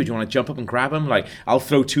 what do you want to do? Do you want to jump up and grab them? Like I'll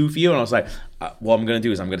throw 2 for you." And I was like, "What I'm going to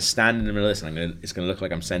do is I'm going to stand in the middle of this and it's going to look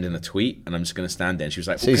like I'm sending a tweet and I'm just going to stand there." And she was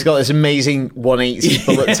like, So he's got this amazing 180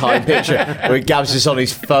 bullet time picture where Gab's just on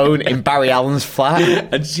his phone in Barry Allen's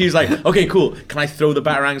flat. And she was like, "Okay, cool. Can I throw the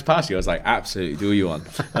batarangs past you?" I was like, "Absolutely, do what you want."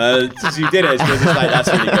 So she did it. She was just like, "That's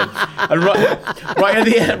really good." And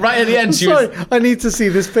right at the end, she was. Sorry, I need to see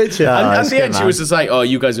this picture. And at that's the good, end, she man. was just like, "Oh,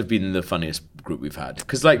 you guys have been the funniest group we've had."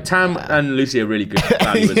 Because like Tam and Lucy are really good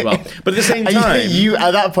value as well. But at the same And time, you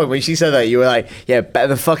at that point when she said that, you were like, "Yeah, better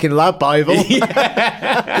than fucking Lab Bible."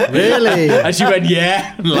 Really? and she went,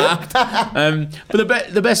 "Yeah," and laughed.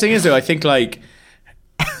 But the best thing is though, I think like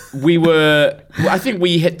I think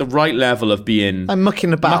we hit the right level of being I'm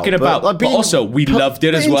mucking about, but also we loved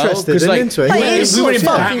it as well interested and like into it. we, Yeah, it's we were in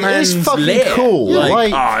fucking- Batman's it's fucking lair. cool.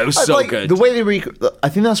 Like, Like, it was so like, good. The way they I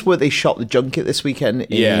think that's where they shot the junket this weekend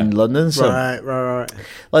in London. So Right.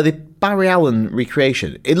 like the Barry Allen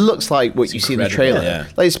recreation, it looks like what you see in the incredible, trailer. yeah.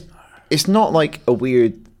 Like it's not like a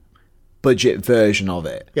weird budget version of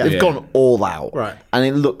it. Yeah. They've Yeah. gone all out, Right. And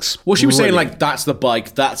it looks. Well, she was saying brilliant. like that's the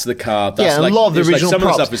bike, that's the car, that's Yeah, and like, a lot of the it's like original some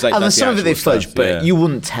props, of the stuff is like and that's some the of it they actual fudged, stuff, but yeah. you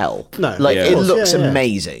wouldn't tell. No. Like Yeah. it Of course, looks yeah.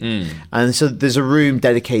 amazing, and so there's a room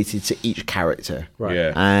dedicated to each character, Right.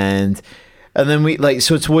 Yeah. And then we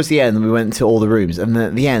so towards the end we went to all the rooms, and then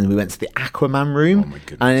at the end we went to the Aquaman room. Oh my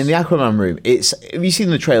goodness. And in the Aquaman room, have you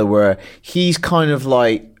seen the trailer where he's kind of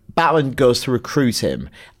like Batman goes to recruit him,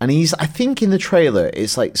 and I think in the trailer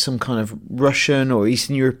it's like some kind of Russian or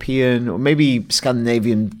Eastern European or maybe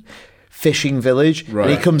Scandinavian fishing village, and he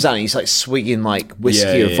Right. comes out and he's like swigging like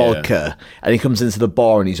whiskey Yeah, or yeah, vodka, and he comes into the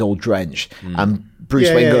bar and he's all drenched, and Bruce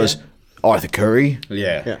Yeah, Wayne yeah, goes, yeah. "Arthur Curry."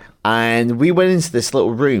 Yeah. And we went into this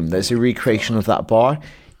little room. There's a recreation of that bar.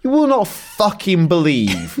 You will not fucking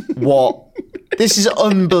believe what this is.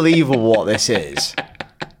 Unbelievable what this is.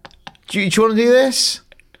 Do you want to do this?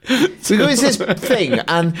 So we go into this thing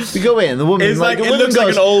and we go in. The woman, It's like- the it woman looks like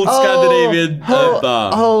goes, an old Scandinavian,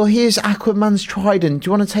 bar." Oh, here's Aquaman's trident. Do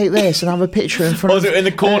you want to take this and have a picture in front of Also in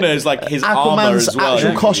the corner is like his armor Aquaman's as well. actual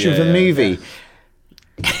Yeah. costume for the Yeah, movie?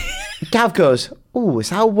 Gav goes, "Oh, is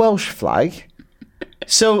that a Welsh flag?"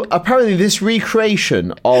 So apparently this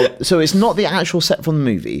recreation of... So it's not the actual set from the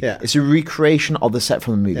movie. Yeah. It's a recreation of the set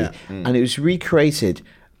from the movie. Yeah. And it was recreated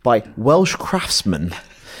by Welsh craftsmen.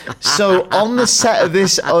 So on the set of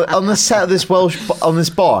this bar,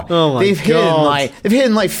 Oh my they've God.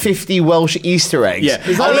 hidden like 50 Welsh Easter eggs. Yeah.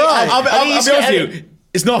 Is that right? I'll be honest with you.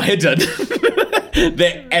 It's not hidden.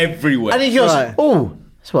 They're everywhere. And he goes, Right. oh,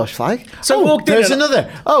 it's a Welsh flag. So I oh, walked in there's and-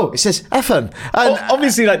 another. Oh, it says Effin. And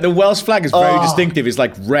Obviously, like the Welsh flag is very Oh. distinctive. It's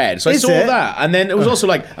like red. So I Is saw it? that, and then it was also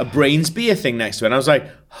like a Brains beer thing next to it. And I was like,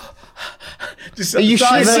 just you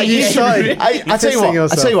started- should you see. started I tell you pissing what. I tell you what.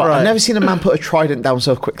 yourself, right. I've never seen a man put a trident down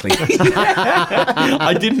so quickly.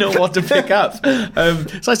 I didn't know what to pick up.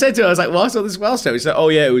 So I said to her, I was like, well, I saw this Welsh stuff. She said, oh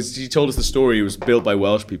yeah, she told us the story. It was built by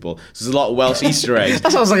Welsh people. So there's a lot of Welsh Easter eggs.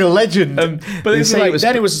 That sounds like a legend. But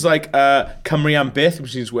then it was just like Cymru am byth,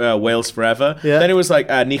 which means Wales forever. Yeah. Then it was like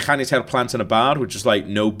Ni chaniate'r plant in a bar, which is like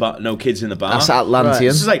no kids in the bar. That's Atlantean.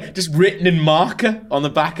 This is like just written in marker on the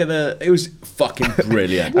back of the. It was fucking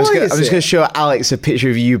brilliant. Why I'm is just it? going to show Alex a picture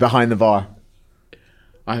of you behind the bar.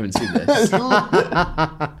 I haven't seen this.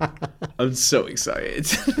 I'm so excited.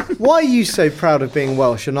 Why are you so proud of being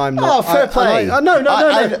Welsh and I'm not? Oh, fair play. No.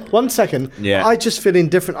 I- 1 second. Yeah. I just feel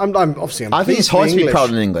indifferent. I'm obviously. I'm I think it's pleased hard to be English. proud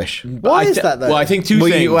in English. Why is that though? Well, I think two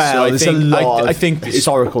Well, things. So I there's think, a lot I of think it's-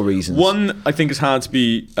 historical reasons. One, I think it's hard to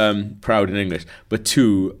be proud in English, but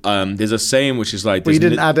two, there's a saying which is like, Well, you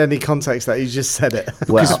there's didn't add any context that you just said it.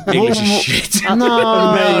 Well, English is shit.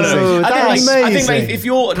 No, Amazing. that's I think amazing. like if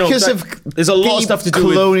you're because of there's a lot of deep stuff to do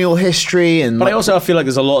with. colonial history and But I also feel like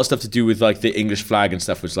there's a lot of stuff to do with like the English flag and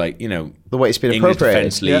stuff, which like the way it's been English appropriated.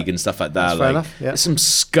 Defence League Yeah. and stuff like that. That's fair Like, enough, yeah. there's some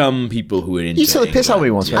scum people who are into. You took the piss out of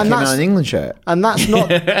me once when I And came out that's- in an England shirt. And that's not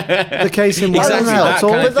the case in Wales Exactly, at that all.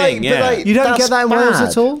 kind of thing, yeah. You don't that's get that in Wales bad.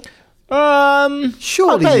 at all. Um,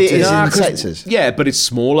 Surely I bet you it do. is in 'cause- Texas. yeah, but it's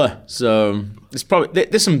smaller, so it's probably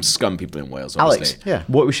there's some scum people in Wales. Obviously. Alex, Yeah.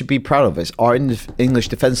 what we should be proud of is our English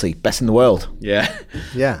Defence League, best in the world. Yeah,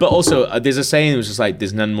 Yeah. But also, there's a saying which is like,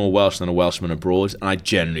 "There's none more Welsh than a Welshman abroad," and I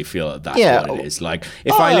generally feel that that's Yeah. what it is. Like,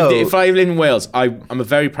 if I lived in Wales, I'm a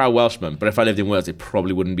very proud Welshman. But if I lived in Wales, it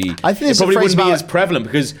probably wouldn't be. I think it there's a probably phrase wouldn't be about- as prevalent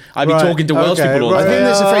because I'd be Right, talking to Welsh okay, people all the I right, think time.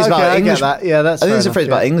 there's a phrase okay, about I get English. that. Yeah, that's I think there's a fair phrase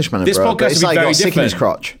enough, about yeah. Englishmen This abroad, but podcast it's would be like very got stick in his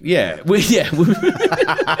different. crotch. Yeah,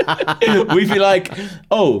 we'd be like,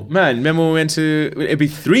 oh man, remember when we went to? It'd be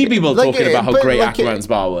three people Like, talking about how but great like, Aquaman's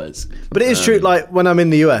bar was. But it is true. Like when I'm in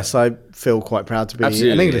the US, I feel quite proud to be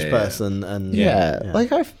Absolutely, an English yeah, yeah. person, and Yeah,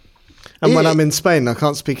 like I've. and when it- I'm in Spain, I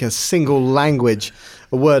can't speak a single language,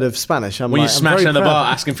 a word of Spanish. I'm When like, you I'm smash very on the proud.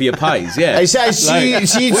 bar asking for your pies, yeah. I said, see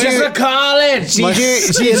Where's you the Carlin? So My you do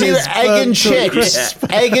skin is egg and burnt to a chips. crisp.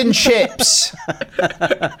 Egg and chips.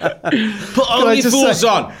 Put I just OnlyFools say-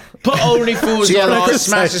 on. Put OnlyFools So you on have or the-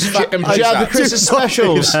 smash his fucking Do pies you have the out. Christmas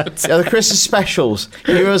specials? Yeah, the Christmas specials.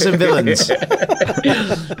 Heroes and villains.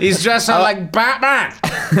 He's dressed up like Batman.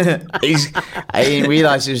 I didn't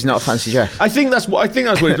realise it was not a fancy dress. I think that's what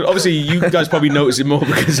obviously you guys probably notice it more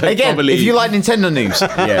because I Again, probably if you like Nintendo news,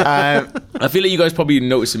 yeah. I feel like you guys probably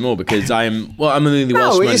notice it more because I'm the only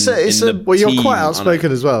Welshman it's in a- the Well, you're team quite on it.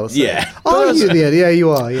 outspoken as well. So. Yeah. Are you? Yeah,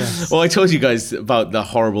 you are. Yes. Well, I told you guys about the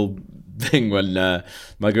horrible thing when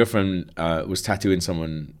my girlfriend was tattooing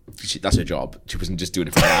someone. That's her job. She wasn't just doing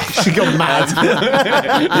it for that. she got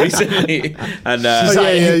mad. recently,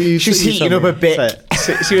 and She's heating up a bit.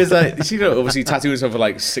 she was like, she obviously tattooed herself for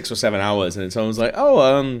like 6 or 7 hours, and then someone was like,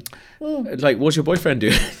 "Oh, like, what's your boyfriend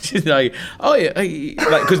do?" She's like, "Oh, yeah,"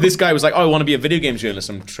 like, because this guy was like, "Oh, I want to be a video games journalist.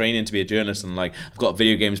 I'm training to be a journalist, and like, I've got a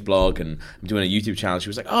video games blog, and I'm doing a YouTube channel." She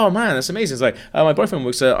was like, "Oh man, that's amazing." It's like, "My boyfriend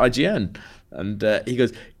works at IGN," and he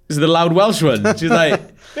goes, "Is it the loud Welsh one?" She's like,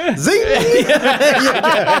 Zing!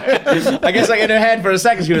 I guess like in her head for a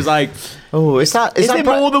second, she was like, Oh, is that "Is there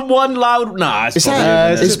more than one loud?" Nah, it's Is probably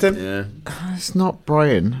that- him, it's just him. yeah. It's not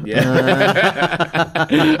Brian.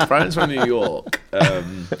 Yeah. Brian's from New York.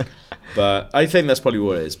 But I think that's probably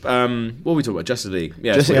what it is. What are we talking about? Justice League.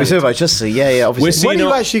 Yeah. Just, it's it was about Justice League. Yeah, We're obviously. seeing When are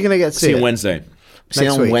you it- actually going to get to see See it? on Wednesday. See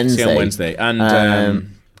next on week. Wednesday. See on Wednesday. And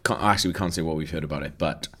Um, actually, we can't say what we've heard about it,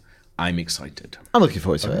 but I'm excited. I'm looking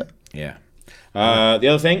forward to it. Yeah. The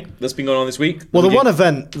other thing that's been going on this week. Well, the video- one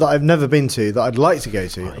event that I've never been to that I'd like to go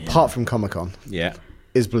to, apart from Comic Con, Yeah.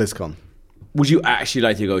 is BlizzCon. Would you actually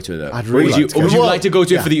like to go to it though? I'd really would you, like to go or would to you it. like to go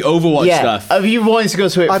to it Yeah. for the Overwatch Yeah. stuff? Have you wanted to go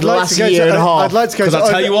to it for I'd the like last to go year and a to. half? I'd like to go to Because I'll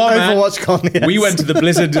tell you what, man. Overwatch Con. Yes. We went to the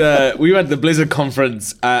Blizzard. We went to the Blizzard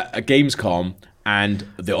conference at Gamescom, and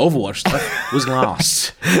the Overwatch stuff was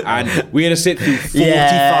last, and we had to sit through 45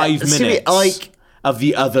 Yeah. minutes See, like- of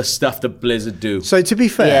the other stuff that Blizzard do. So to be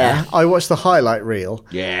fair, Yeah. I watched the highlight reel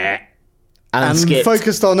Yeah, and and skipped.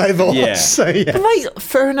 focused on Overwatch. Yeah. So yeah. Like,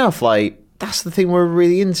 fair enough. Like, that's the thing we're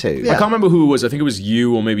really into. I can't remember who it was. I think it was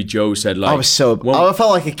you or maybe Joe said like... I felt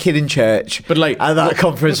like a kid in church. But like... At that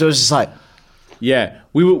conference, I was just like... Yeah,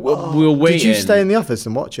 we were waiting. Did you stay in the office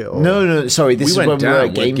and watch it? Or? No, sorry. This is when we were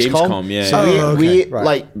at Gamescom. Yeah. So we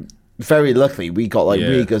like, very luckily, we got like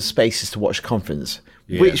really good spaces to watch the conference,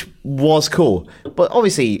 which was cool. But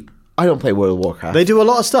obviously... I don't play World of Warcraft. They do a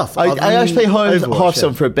lot of stuff. I actually played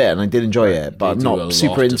Hearthstone for a bit, and I did enjoy it, but I'm not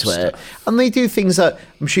super into it. And they do things that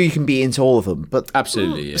I'm sure you can be into all of them, but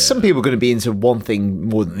absolutely, some people are going to be into one thing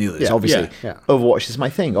more than the others. Obviously, Overwatch is my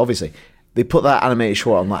thing. Obviously, they put that animated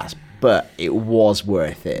short on last, but it was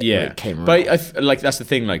worth it. Yeah, when it came around. But like that's the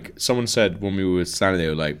thing. Like someone said when we were standing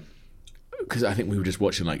there, like. Because I think we were just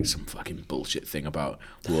watching like some fucking bullshit thing about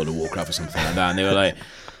World of Warcraft or something like that, and they were like.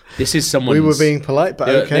 This is someone. We were being polite, but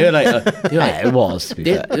okay. They were like, it was. To be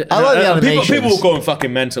fair. I like the animations. People were going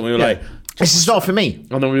fucking mental. We were like, "This is not for me."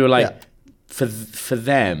 And then we were like, for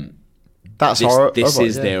them, this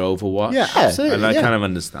is their Overwatch. Yeah, absolutely. And I kind of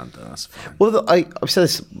understand that. That's fine. Well, I've said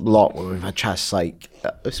this a lot when we've had chats. Like,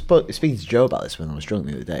 I was speaking to Joe about this when I was drunk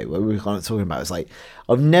the other day. Where we were kind of talking about it's like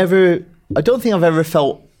I don't think I've ever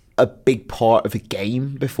felt a big part of a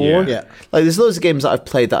game before. Yeah. Like there's loads of games that I've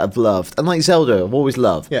played that I've loved. And like Zelda, I've always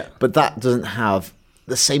loved. Yeah. But that doesn't have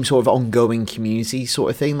the same sort of ongoing community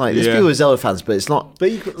sort of thing. Like there's people who are Zelda fans, but it's not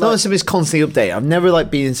not something that's constantly updated. I've never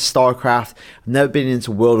like been into StarCraft, I've never been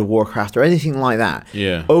into World of Warcraft or anything like that.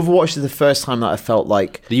 Yeah. Overwatch is the first time that I felt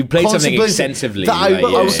like you played something extensively. That I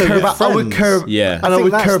would care about. I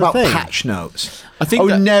would care about patch notes. I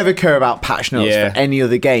would never care about patch notes for any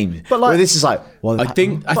other game. But like, this is like, I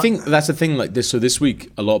think that's the thing. Like this, so this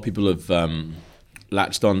week, a lot of people have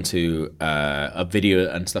latched onto a video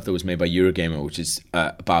and stuff that was made by Eurogamer, which is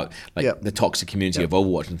about like the toxic community of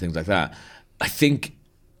Overwatch and things like that. I think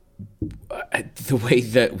the way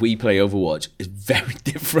that we play Overwatch is very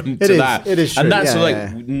different to that. It is true. And that's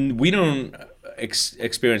we don't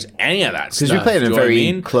experience any of that stuff. Because we play in a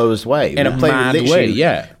very closed way. In a mad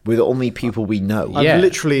way, with only people we know. I've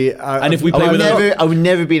literally... and if we play I would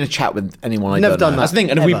never be in a chat with anyone I don't know. That's the thing.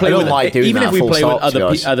 And if we play with... Even if we play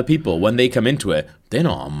with other people, when they come into it, they're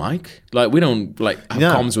not on mic. Like, we don't have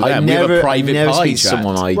comms with them. We have a private party chat.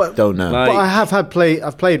 Someone I don't know. But I have I've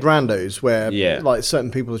played randos where like certain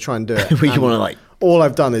people are trying to do it. Where you want to like... All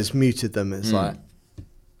I've done is muted them. It's like...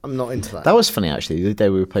 I'm not into that. That was funny, actually. The other day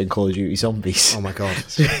we were playing Call of Duty Zombies. Oh, my God.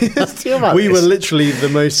 We were literally the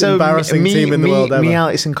most embarrassing team in the world ever. Me,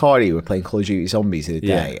 Alex, and Cardi were playing Call of Duty Zombies the other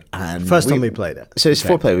day. And first time we played it. So it's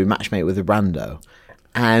 4-player. We matchmate with a rando.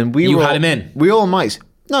 And you had him in? We were all on mics.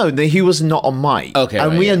 No, he was not on mic. Okay.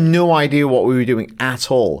 And we had no idea what we were doing at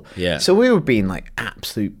all. Yeah. So we were being like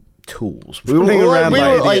absolute tools. We were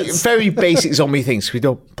like very basic zombie things because we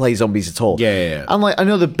don't play zombies at all. Yeah. And like I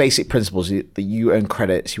know the basic principles that you earn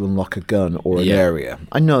credits, you unlock a gun or an area.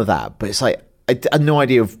 I know that, but it's like I had no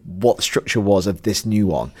idea of what the structure was of this new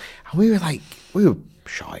one. And we were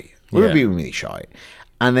shy. We were being really shy.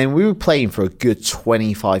 And then we were playing for a good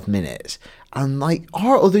 25 minutes. And like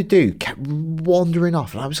our other dude kept wandering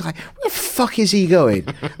off, and I was like, "Where the fuck is he going?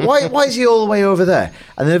 Why is he all the way over there?"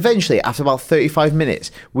 And then eventually, after about 35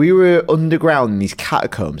 minutes, we were underground in these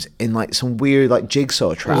catacombs in like some weird like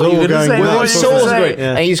jigsaw trap.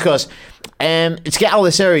 And he just goes, "To get out of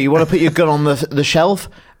this area, you want to put your gun on the shelf."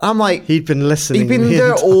 I'm like, he'd been listening. He'd been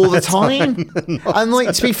there all the time. And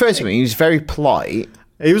like, to be fair to me, he was very polite.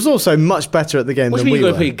 He was also much better at the game than we were. You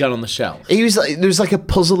got to put your gun on the shelf? He was like, there was like a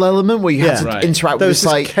puzzle element where you had to interact with this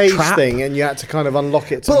like cage trap thing, and you had to kind of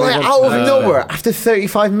unlock it. But like out of nowhere, after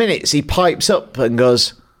 35 minutes, he pipes up and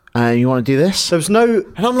goes, "You want to do this?" There was no,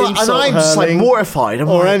 and I'm just like mortified,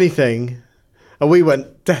 anything, and we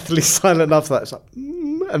went deathly silent after that. It's like,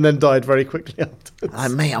 and then died very quickly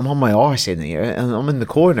afterwards. Mate, I'm on my arse in here, and I'm in the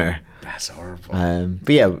corner. That's horrible.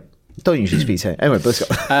 But yeah. Don't usually speak to it. Anyway, BlizzCon.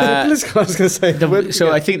 BlizzCon, I was going to say.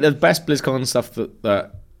 I think the best BlizzCon stuff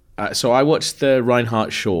so I watched the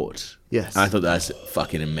Reinhardt short. Yes. I thought that's a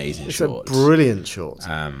fucking amazing short. It's a brilliant short.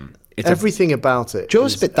 Everything about it.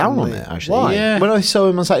 Joe's a bit down on it, actually. Why? Yeah. When I saw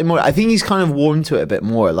him on Saturday morning, I think he's kind of warmed to it a bit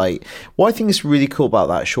more. Like, what I think is really cool about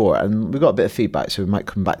that short, and we got a bit of feedback, so we might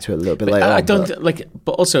come back to it a little bit later. I don't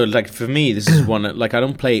but also like for me, this is one like I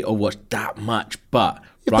don't play Overwatch that much, but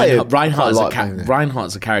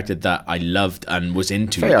Reinhardt's a character that I loved and was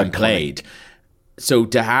into and played. So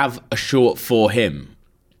to have a short for him,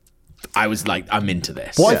 I was like, I'm into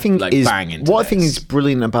this. What I think is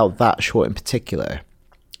brilliant about that short in particular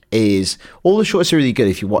is all the shorts are really good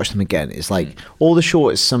if you watch them again. It's like all the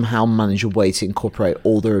shorts somehow manage a way to incorporate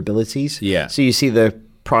all their abilities. Yeah. So you see the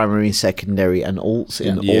primary, secondary, and alts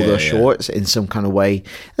in all those shorts in some kind of way.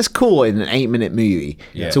 That's cool in an 8-minute movie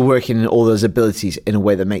to work in all those abilities in a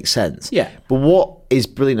way that makes sense. Yeah. But what is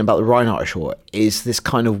brilliant about the Reinhardt short is this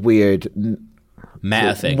kind of weird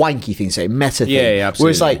meta thing, wanky thing, say meta thing. Yeah, absolutely.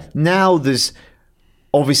 Whereas like now there's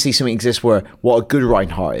obviously something exists where what a good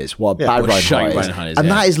Reinhardt is, what a bad Reinhardt is,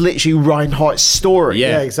 and that is literally Reinhardt's story.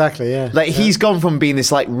 Yeah, exactly. Yeah, like he's gone from being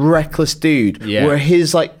this like reckless dude, where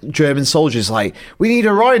his like German soldiers like, we need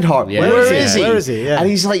a Reinhardt. Yeah. Where is he? Where is he? Yeah. And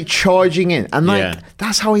he's like charging in, and like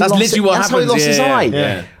that's how he that's lost. Literally what that's happens. How he lost his eye.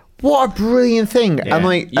 Yeah. What a brilliant thing! Yeah. And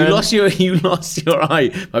like you lost your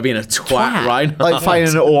eye by being a twat, Reinhardt. Like fighting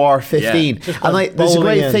an OR-15. And like there's a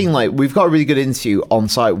great thing, like we've got a really good interview on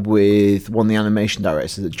site with one of the animation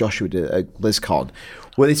directors that Joshua did at BlizzCon,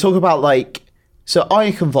 where they talk about like, so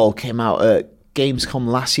Eichenwald came out at Gamescom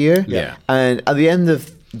last year. Yeah. And at the end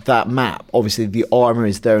of that map, obviously the armor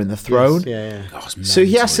is there in the throne. Yes, yeah. So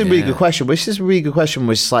he asked a really good question, which is a really good question,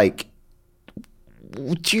 was like,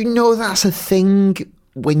 do you know that's a thing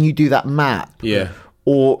when you do that map? Yeah.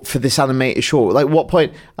 Or for this animated short? Like, what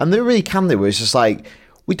point? And they're really candid, where it's just like,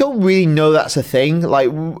 we don't really know that's a thing. Like,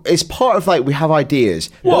 it's part of, like, we have ideas.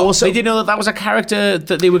 What? But also, they didn't know that that was a character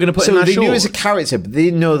that they were going to put in that so they short? knew it was a character, but they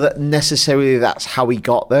didn't know that necessarily that's how he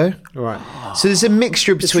got there. Right. So there's a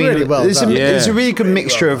mixture between... really well there's, done. there's a really good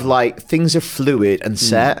mixture of, like, things are fluid and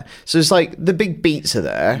set. So it's like, the big beats are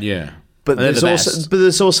there. Yeah. But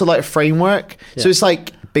there's also like a framework. So it's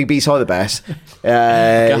like big beats are the best.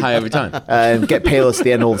 Get high every time. Get payless at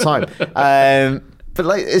the end all the time. But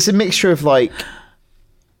like it's a mixture of like,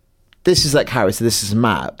 this is that character, this is a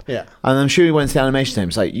map. Yeah. And I'm sure he went to the animation team.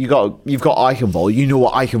 It's like you've got Eichenwald. You know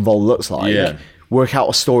what Eichenwald looks like. Yeah. Work out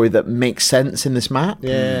a story that makes sense in this map.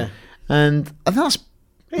 Yeah. And that's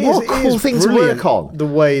what a cool thing to work on. The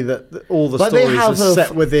way that all the Like, they stories have are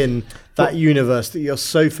set within that universe that you're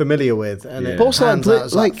so familiar with, and it But also pans out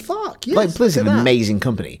as fuck, yes, like Blizzard, look at an that. amazing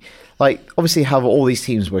company. Like obviously have all these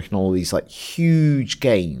teams working on all these like huge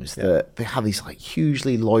games that they have these like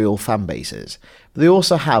hugely loyal fan bases. But they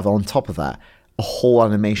also have on top of that a whole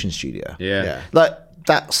animation studio. Yeah. Like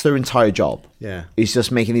that's their entire job. Yeah. It's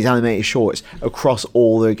just making these animated shorts across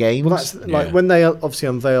all their games. Well, that's like when they obviously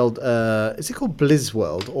unveiled. Is it called Blizz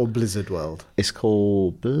World or Blizzard World? It's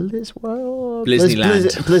called Blizz World.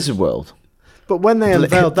 Blizzardland. Blizzard World. But when they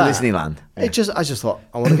unveiled that, Disneyland. I just thought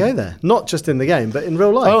I want to go there. Not just in the game, but in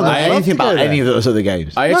real life. I don't know I'd love anything to go about there. any of those other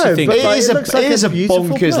games. I actually think but it like, is it looks like a beautiful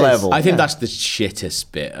bonkers place. level. I think that's the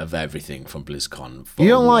shittest bit of everything from BlizzCon. You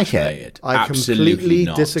don't like it? related. I Absolutely completely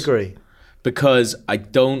not. disagree. Because I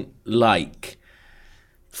don't like...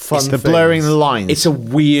 Fun It's the things. blurring the lines. It's a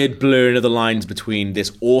weird blurring of the lines between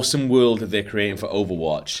this awesome world that they're creating for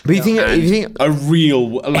Overwatch But you think- and you think- a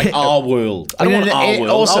real, like our world. I don't want our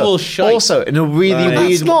world. Our world's shite. Also, in a really Right.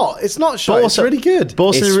 weird... It's not. It's not shite. It's really good. But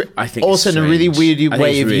also, It's- I think also it's in a really strange. weird I think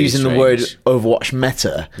way it's of really using the word strange. Overwatch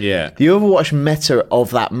meta. Yeah. The Overwatch meta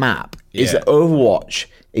of that map is Yeah. that Overwatch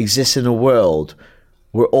exists in a world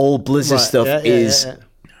where all Blizzard Right, stuff yeah, is... yeah.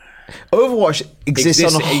 Overwatch exists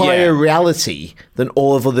on a higher reality than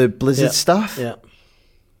all of other Blizzard Yeah. stuff. Yeah.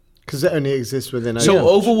 Because it only exists within. So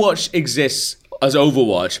Overwatch. Overwatch exists as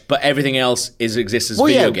Overwatch, but everything else exists as Well,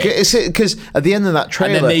 video yeah, games. because at the end of that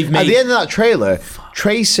trailer, they've at made- the end of that trailer,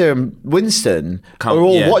 Tracer and Winston Come- are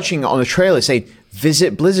all yeah. watching it on a trailer saying,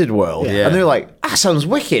 "Visit Blizzard World," Yeah. and they're like, "That sounds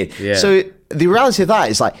wicked." Yeah. So the reality of that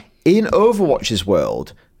is like in Overwatch's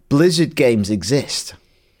world, Blizzard games exist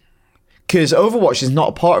because Overwatch is not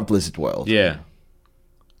a part of Blizzard World. Yeah.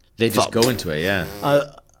 They just go into it, yeah. I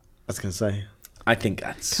was going to say, I think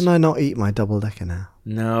that's... can I not eat my double decker now?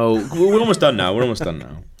 No. We're almost done now. We're almost done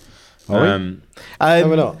now. No,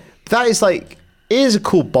 we're not. That is like. It is a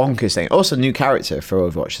cool bonkers thing. Also, new character for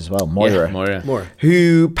Overwatch as well, Moira. Yeah, Moira. More.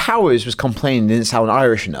 Who Powers was complaining didn't sound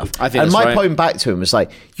Irish enough. I think and that's my right. point back to him was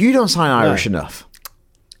like, you don't sound Irish enough.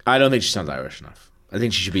 I don't think she sounds Irish enough. I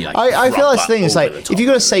think she should be like... I feel that's the thing. It's proper like, over the if top. you're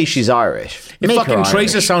going to say she's Irish, If make her fucking Irish.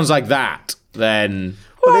 Tracer sounds like that, then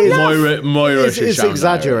Well, it is- Moira should It's sound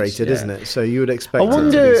exaggerated, Irish, isn't yeah. it? So you would expect I it to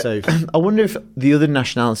wonder, be so. I wonder if the other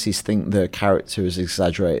nationalities think the character is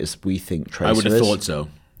exaggerated as we think Tracer I would have is. thought so.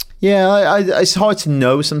 Yeah, it's hard to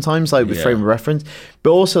know sometimes, like with Yeah. frame of reference.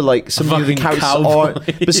 But also, like some of the Fucking characters cowboy.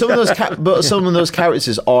 aren't. But some of those, but some of those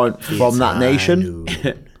characters aren't from that nation.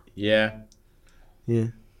 Yeah. Yeah.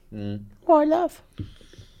 Oh, I love.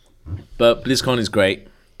 But BlizzCon is great.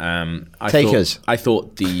 Takers. I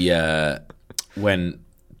thought the when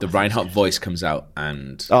the Reinhardt voice comes out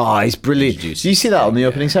and he's brilliant. Do you see that on the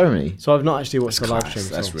opening ceremony? So I've not actually watched the live stream.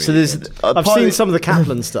 That's really So there's good. I've seen some of the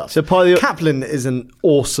Kaplan stuff. So part of the- Kaplan is an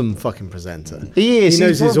awesome fucking presenter. He is. He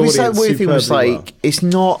knows his It's that audience weird thing was superbly like, it's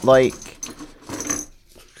not like.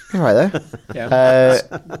 You're right there.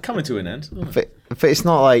 Yeah, coming to an end. But it's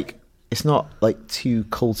not like too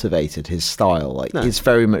cultivated, his style. Like it's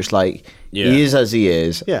very much like he is as he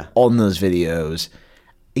is on those videos.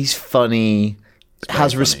 He's funny,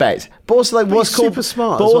 has respect, but also like what's cool, super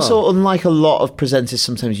smart. But as also well. unlike a lot of presenters,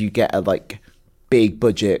 sometimes you get at like big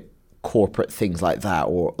budget corporate things like that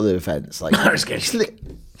or other events. Like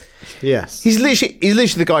Yes. he's literally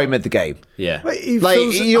the guy who made the game. Yeah. But he Like,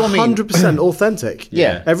 feels you know what I mean? 100% authentic.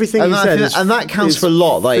 Yeah. Everything And he I said think- is, and that counts is- for a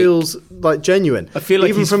lot, like- feels like genuine. I feel like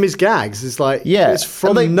even he's- from his gags, it's like Yeah. it's from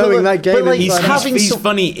And like, knowing but that game. like, inside he's out. having He's some-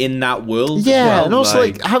 funny in that world. as Yeah, well, and also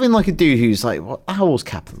like having like a dude who's like, what? How old's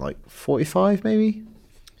Kaplan? Like 45, maybe.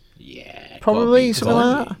 yeah, Probably gotta something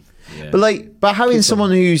like that. Yeah. But having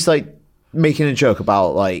someone who's like making a joke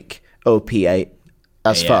about like OPA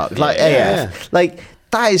as AF, fuck, like yeah. AF, like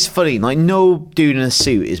that is funny. Like no dude in a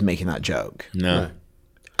suit is making that joke, No.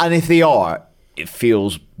 and if they are, it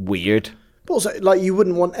feels weird. But also, like you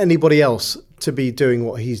wouldn't want anybody else to be doing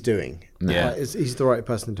what he's doing. Yeah. Like, he's the right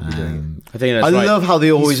person to be doing I think that's I right. love how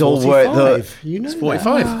they always it. all wear the. 45. You know, He's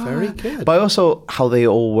 45. that. Very good. But also how they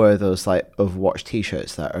all wear those like Overwatch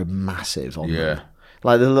t-shirts that are massive on Yeah. them.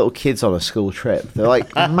 Like the little kids on a school trip. They're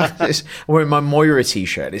like massive. Wearing my Moira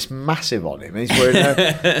t-shirt. It's massive on him. He's wearing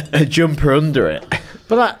a jumper under it.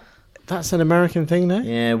 But that's an American thing now.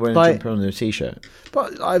 Yeah, wearing a Like- jumper under a t-shirt.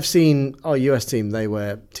 But I've seen our US team. They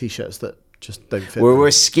wear t-shirts that just don't fit. We're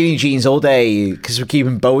them. skinny jeans all day because we're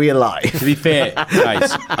keeping Bowie alive. To be fair,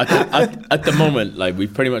 guys, at the moment, like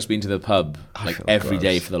we've pretty much been to the pub like feel every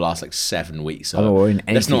day gross. for the last like 7 weeks. So I'm not wearing let's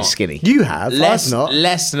anything not skinny. You have. let's I've not.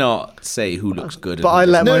 let's not say who looks good. But I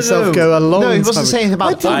let myself go a long No, he time wasn't saying anything about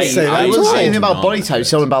I body. didn't say that He at wasn't all. saying anything about No, body no, type. He's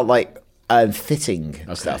talking about like fitting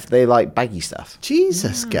stuff. They like baggy stuff.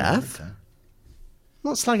 Jesus, Gav. I'm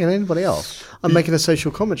not slagging anybody else. I'm making a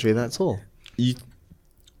social commentary. That's all.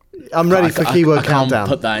 I'm ready for keyword I can't countdown.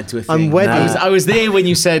 put that into a thing. I'm ready. I was there when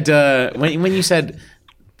you said when you said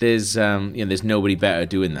there's there's nobody better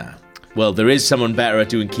doing that. Well, there is someone better at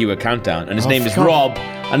doing keyword countdown, and his name is God. Rob,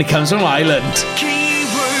 and he comes from Ireland.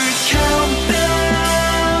 Keyword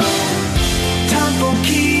countdown. Time for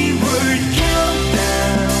keyword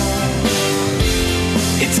countdown.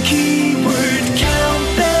 It's keyword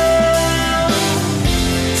countdown.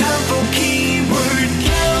 Time for keyword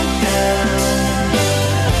countdown.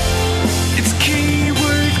 It's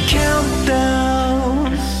keyword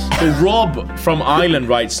countdown. So Rob from Ireland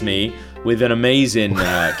writes me with an amazing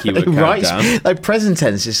keyword Right, countdown. like present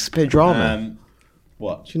tense is a bit of drama.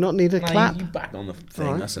 What? Do you not need a clap? You back on the thing.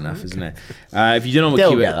 Alright. That's enough, isn't it? If you don't know what They'll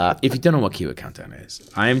keyword, get that. if you don't know what keyword countdown is,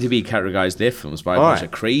 IMDb categorized their films by a bunch of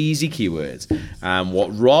crazy keywords. What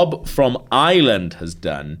Rob from Ireland has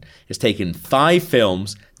done is taken 5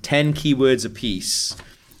 films, 10 keywords apiece.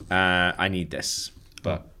 I need this,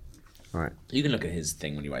 but All right. you can look at his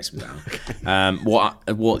thing when he writes them down.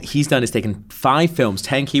 What he's done is taken 5 films,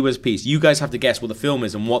 10 keywords apiece. You guys have to guess what the film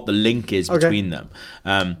is and what the link is between them.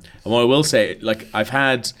 And what I will say, like I've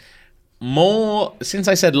had more since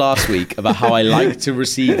I said last week about how I like to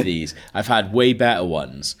receive these. I've had way better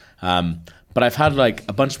ones, but I've had like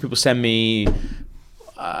a bunch of people send me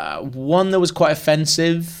one that was quite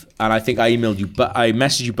offensive, and I think I emailed you, but I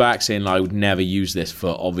messaged you back saying like, I would never use this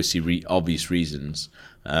for obvious reasons.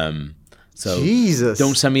 So Jesus.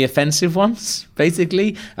 don't send me offensive ones,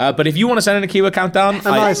 basically. But if you want to send in a keyword countdown,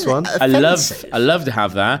 nice one. I love to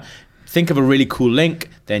have that. Think of a really cool link.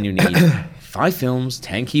 Then you need 5 films,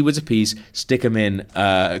 10 keywords apiece. Stick them in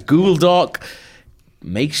Google Doc.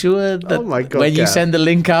 Make sure that Oh my God, when you Gav. send the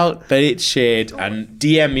link out, that it's shared, and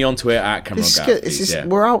DM me on Twitter at Cameron It's Gav, good. please, yeah.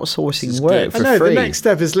 We're outsourcing is work good. for I know. free. The next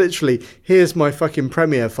step is literally here's my fucking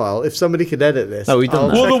Premiere file. If somebody could edit this, Oh, we've done I'll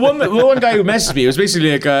that. Well, the one guy who messaged me, it was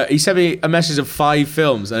basically like he sent me a message of 5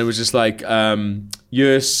 films, and it was just like,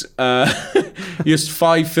 yes,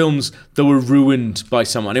 5 films that were ruined by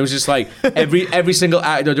someone. It was just like every single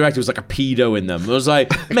actor or director was like a pedo in them. I was like,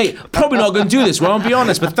 mate, probably not going to do this. Well, I'll be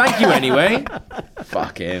honest, but thank you anyway.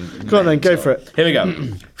 Fucking. Go on then, go for it. Here we go.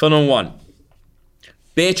 Film number 1.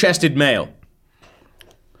 Bare-chested male.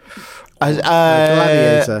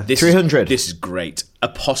 Gladiator. This 300. This is great.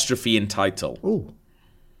 Apostrophe in title. Ooh.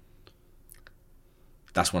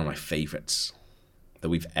 That's one of my favourites that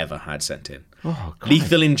we've ever had sent in. Oh, God.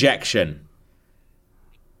 Lethal Injection.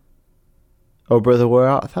 Oh, brother, where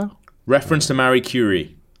art thou? Reference to Marie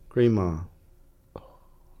Curie. Green Mile.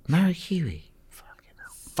 Marie Curie.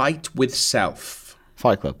 Fight with Self.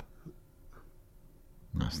 Fight Club.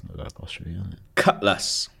 That's not that apostrophe, is it?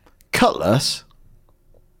 Cutlass. Cutlass.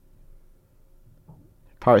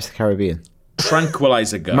 Pirates of the Caribbean.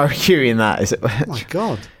 Tranquilizer gun. Mercury in that, is it? Oh my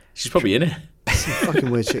God. She's probably in it. Some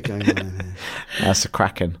fucking weird shit going on in here. That's a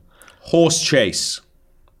Kraken. Horse chase.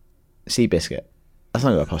 Seabiscuit. That's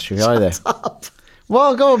not got apostrophe either.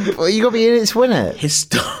 Well, go on. You got to be in it to win it.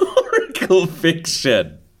 Historical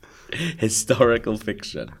fiction. Historical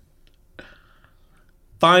fiction.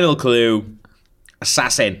 Final clue.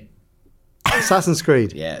 Assassin. Assassin's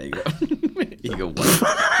Creed. Yeah, there you go. You go one.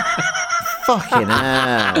 Fucking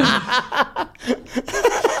hell.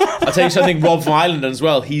 I'll tell you something, Rob from Ireland as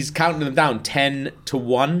well. He's counting them down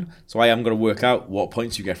 10-1. So I am going to work out what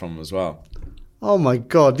points you get from them as well. Oh my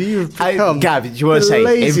God, you've become Gav, do you want to the say,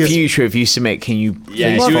 laziest- in future, if you submit, can you...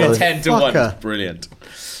 Yeah, please you follow- were 10-1. Motherfucker. Brilliant.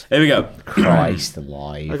 Here we go. Christ I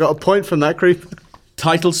alive. got a point from that creep.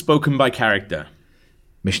 Title spoken by character.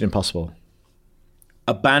 Mission Impossible.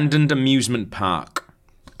 Abandoned amusement park.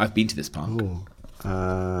 I've been to this park.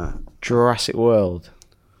 Jurassic World.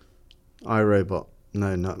 iRobot.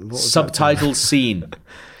 No, not. What was that? Subtitle scene.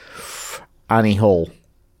 Annie Hall.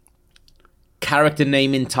 Character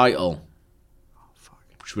name in title.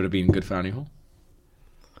 Which would have been good for Annie Hall.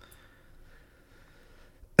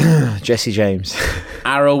 Jesse James.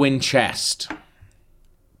 Arrow in chest.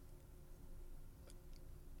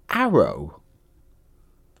 Arrow.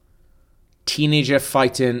 Teenager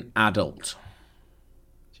fighting adult.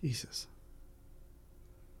 Jesus.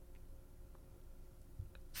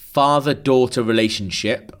 Father-daughter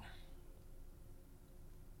relationship.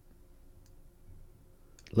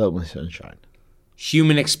 Little Miss Sunshine.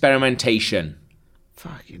 Human experimentation.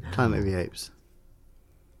 Fucking hell. Planet of the Apes.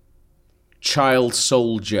 Child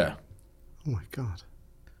soldier. Oh my God.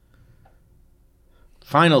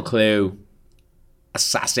 Final clue.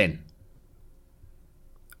 Assassin.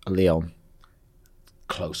 Leon.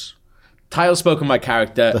 Close. Title spoken by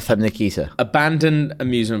character. The Femme Nikita. Abandoned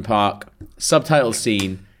amusement park. Subtitle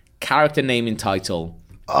scene. Character name in title.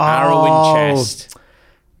 Arrow in chest.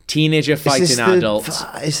 Teenager fighting adult.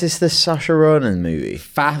 Is this the Saoirse Ronan movie?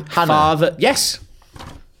 Father. Yes.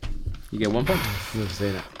 You get 1 point. Never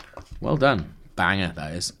seen it. Well done. Banger,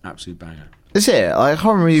 that is. Absolute banger. Is it? I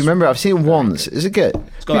can't really remember. I've seen it once. Is it good?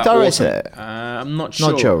 It's got Who that directed awesome- it? I'm not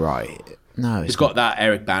sure. Not Joe Wright. No, It's got that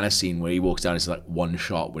Eric Bana scene where he walks down. It's like one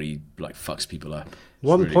shot where he like fucks people up. It's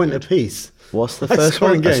 1 really point good. apiece. What's the High first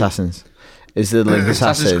scoring one? game. Assassins. Is the Link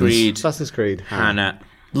Assassins? Assassin's Creed. Assassin's Creed. Hannah.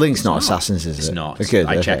 Link's not Assassins, is it? It's not. Good,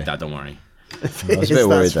 I okay. checked that. Don't worry. I was a bit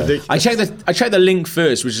worried there. ridiculous. I checked the link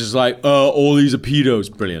first, which is like, all these are pedos.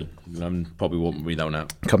 Brilliant. I probably won't read that one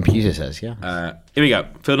out. Computer says, yeah. Here we go.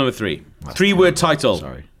 Film number 3. 3-word title.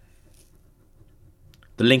 Sorry.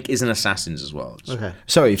 The link is an Assassins as well. Okay.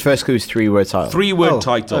 Sorry, first clue's 3-word title. 3-word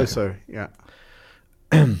title. Oh, sorry. Yeah.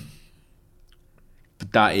 But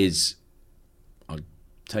that is, I'll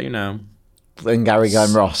tell you now, And Gary Guy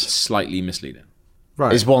and Ross. slightly misleading.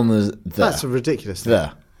 Right. Is one the That's a ridiculous thing.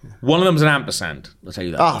 there. One of them's an ampersand. I'll tell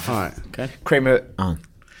you that. Oh, All right. Okay. Kramer. Oh,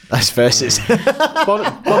 that's versus.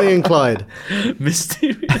 Bonnie and Clyde.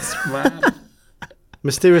 Mysterious man.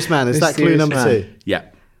 Mysterious Man. Is that clue Mysterious number Man. 2? Yeah.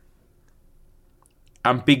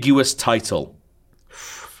 Ambiguous title.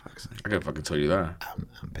 I can't fucking tell you that.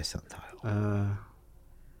 I'm based on title.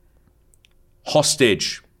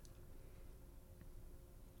 Hostage.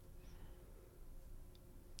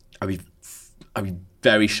 I'd be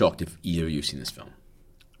very shocked if either of you have seen this film.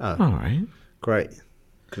 All right. Great.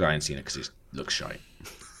 Because I ain't seen it because it looks shy.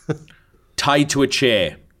 Tied to a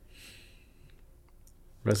chair.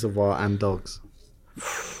 Reservoir and Dogs.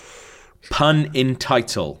 Pun in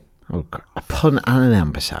title. Oh, a pun and an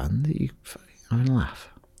ampersand. You I'm gonna laugh.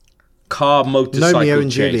 Car motorcycle Romeo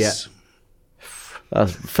and chase. Juliet.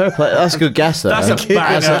 That's fair play. That's a good guess, though. That's a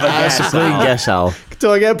banger of a That's guess, a brilliant Al. guess, Al.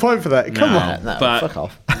 Do I get a point for that? Come Nah. on. No, But- fuck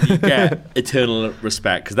off. You get eternal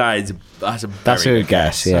respect because that's a That's a very good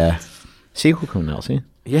guess. Yeah. Sequel coming out soon.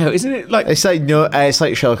 Yeah, isn't it like It's like it's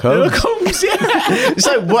like Sherlock Holmes. Sherlock Holmes? Yeah. It's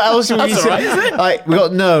like what else do we need That's to? all right, isn't it? Like we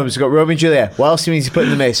got gnomes, we got Romeo and Juliet. What else do we need to put in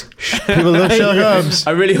the mix? People love Sherlock Holmes.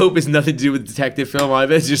 I really hope it's nothing to do with detective film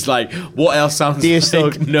either. It's just like what else sounds Dear like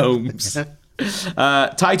Stug. gnomes?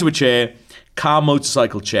 Tied to a chair, car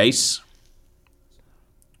motorcycle chase,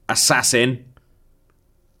 assassin,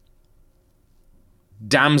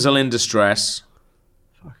 damsel in distress,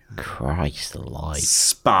 Christ alive.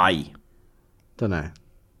 spy, Don't know.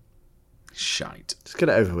 shite, Just get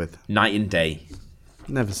it over with. night and day.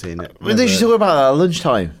 Never seen it. When did you talk about that at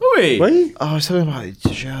lunchtime? Wait, Were you? Oh, I was talking about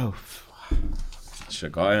the show. should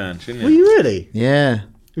have got it, shouldn't Were you? you really? Yeah.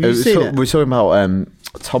 Have you seen it? We were talking about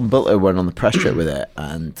Tom Butler went on the press trip with it,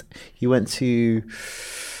 and he went to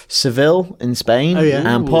Seville in Spain. Oh, yeah?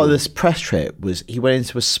 And part of this press trip was he went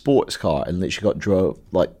into a sports car and literally got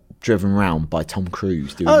driven around by Tom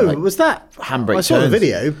Cruise doing was that? handbrake I saw the turns.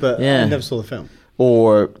 video, but Yeah. I never saw the film.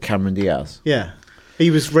 Or Cameron Diaz. Yeah,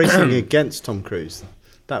 he was racing against Tom Cruise.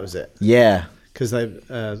 That was it. Yeah. Because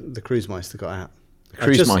the Cruisemeister got out.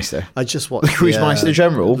 Cruisemeister. I just watched The Cruisemeister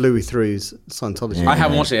General? Louis Theroux's Scientology. I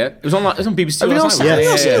haven't watched it yet. It was on BBC. Have you not last seen night. it?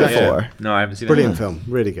 Yeah, seen it yeah. before? No, I haven't seen Brilliant it. film,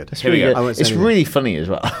 really good. Here we go. I won't say It's anything. really funny as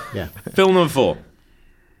well. Yeah. Film number 4.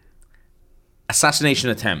 Assassination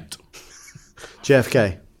attempt.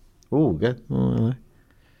 JFK. Oh, good. Oh,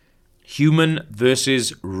 Human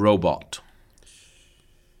versus robot.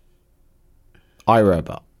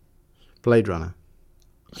 iRobot. Blade Runner.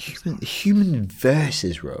 Human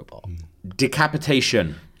versus robot.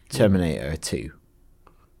 Decapitation. Terminator 2.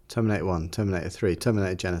 Terminator 1, Terminator 3,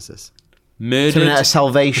 Terminator Genesis. Terminator Murdered.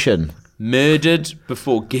 Salvation. Murdered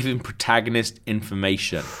before giving protagonist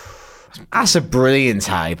information. That's a brilliant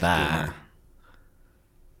type, that.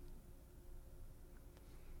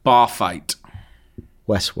 Bar fight.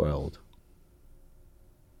 Westworld.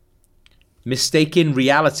 Mistaking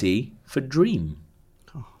reality for dream.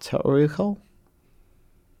 Total Recall.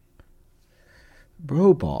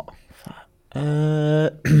 Robot.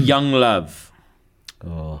 Young love.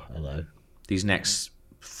 Oh, hello. These next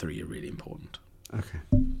 3 are really important. Okay.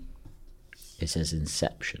 It says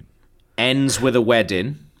Inception. Ends with a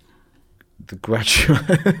wedding. The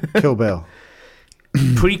Graduate. Kill Bill.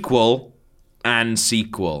 Prequel and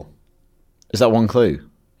sequel. Is that one clue?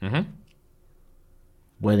 Mhm.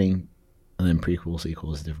 Wedding and then prequel,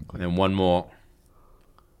 sequel is a different clue. And then one more.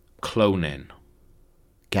 Cloning.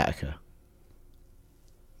 Gattaca.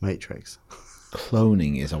 Matrix.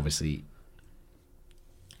 Cloning is obviously...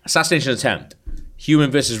 Assassination attempt. Human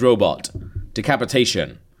versus robot.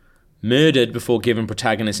 Decapitation. Murdered before giving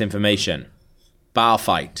protagonist information. Bar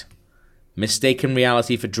fight. Mistaken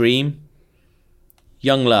reality for dream.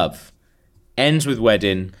 Young love. Ends with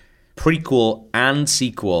wedding. Prequel and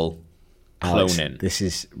sequel. Alex, Cloning. this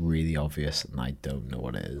is really obvious and I don't know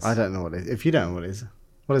what it is. I don't know what it is. If you don't know what it is,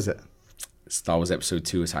 what is it? Star Wars Episode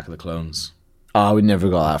 2 Attack of the Clones. I would never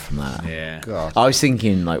got that from that. Yeah. God. I was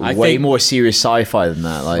thinking like I way think- more serious sci-fi than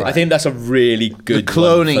that. Like, I think that's a really good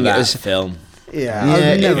cloning one for that is- film. Yeah,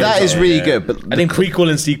 yeah, I've never that saw is it. really good. But I think prequel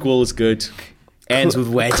and sequel is good. Ends with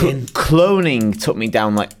wedding. cloning took me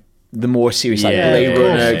down like the more serious, like Yeah, Blade of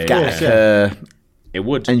Runner, course, Gattaca, It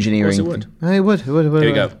would. engineering. Of course it would. Oh, it would. Here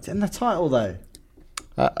we go. It's in the title though.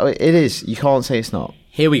 It is. You can't say it's not.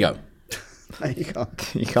 Here we go. No, you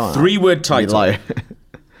can't. You can't. 3-word You title. liar.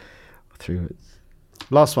 3 words.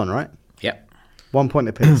 Last one, right? Yep. 1 point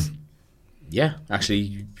apiece. Yeah,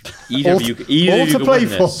 actually, either All of you, to- either all of you to could play win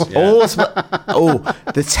this. for. Yeah. Oh,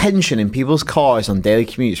 the tension in people's cars on daily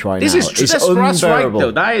commutes right This now is true. is That's right, unbearable.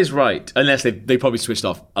 though. That is right. Unless they probably switched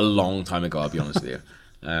off a long time ago. I'll be honest with you.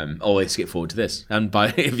 Or they skip forward to this. And by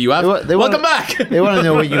if you have, welcome back. They want to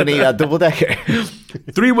know what you're going to eat at double decker.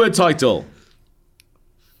 3-word title.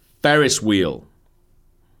 Ferris wheel.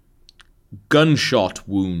 Gunshot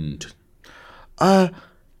wound.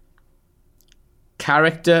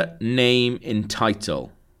 Character name in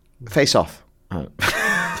title. Face off. Oh.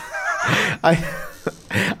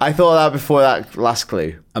 I thought that before that last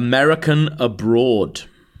clue. American abroad.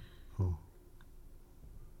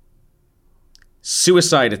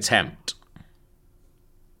 Suicide attempt.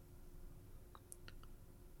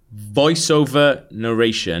 Voiceover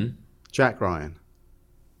narration. Jack Ryan.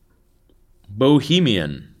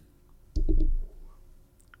 Bohemian.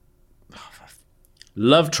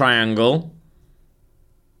 Love triangle.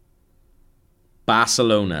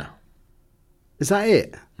 Barcelona. Is that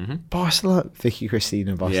it? Barcelona. Vicky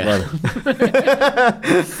Cristina Barcelona.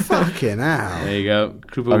 Fucking hell. There you go.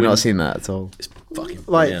 Krupa I've not wins. seen that at all. Fucking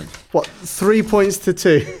Like, brilliant. what? 3 points to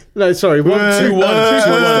 2. No, sorry. 1, 2,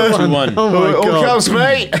 2-1. 2-1. Oh my god.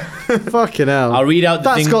 mate. Fucking hell. I'll read out the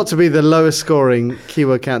That's thing- got to be the lowest scoring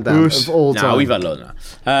keyword countdown of all time. No, we've had loads now.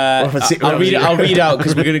 I'll read out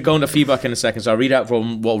because we're going to go into feedback in a second. So I'll read out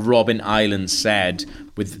from what Robin Island said.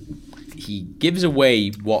 He gives away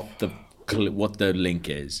what the link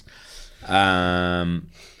is.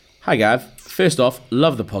 Hi Gav. First off,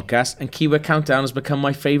 love the podcast, and keyword countdown has become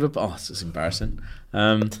my favourite. Oh, this is embarrassing.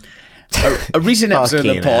 A recent episode of the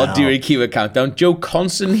Fucking pod hell. during keyword countdown, Joe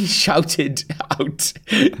constantly shouted out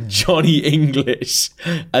Johnny English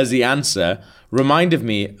as the answer. Reminded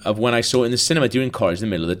me of when I saw it in the cinema during college in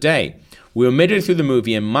the middle of the day. We were midway through the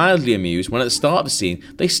movie and mildly amused when at the start of the scene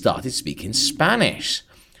they started speaking Spanish.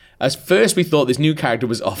 At first, we thought this new character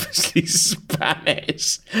was obviously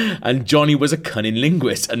Spanish, and Johnny was a cunning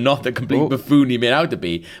linguist and not the complete buffoon he made out to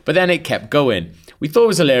be. But then it kept going. We thought it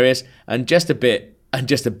was hilarious, and just a bit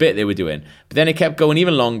they were doing. But then it kept going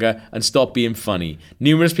even longer and stopped being funny.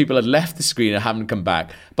 Numerous people had left the screen and haven't come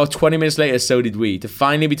back. About 20 minutes later, so did we, to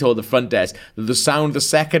finally be told at the front desk that the sound of the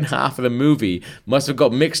second half of the movie must have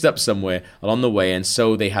got mixed up somewhere along the way, and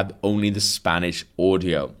so they had only the Spanish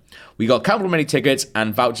audio. We got complimentary tickets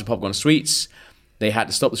and vouchers for popcorn sweets. They had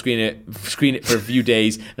to stop the screen it for a few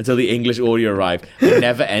days until the English audio arrived. We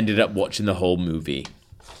never ended up watching the whole movie.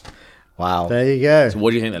 Wow. There you go. So what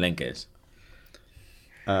do you think the link is?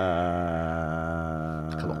 Come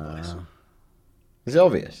on, boys. Is it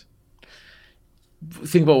obvious?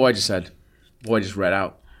 Think about what I just said. What I just read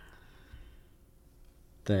out.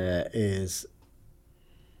 There is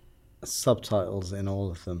subtitles in all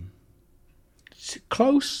of them.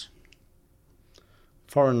 Close.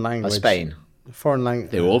 Foreign language. Spain. Foreign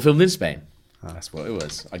language. They were all filmed in Spain. That's what it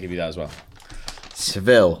was. I'll give you that as well.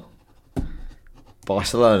 Seville.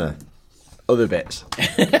 Barcelona. Other bits.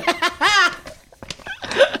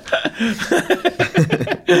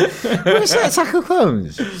 Where's that Attack of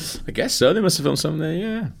Clones? I guess so. They must have filmed something there,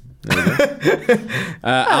 yeah. There we go.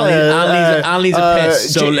 Al needs a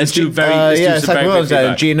piss, so let's do some very quick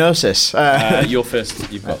feedback. Geonosis. You're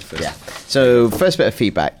first. You've got first. Yeah. So first bit of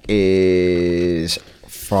feedback is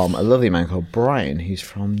from a lovely man called Brian, who's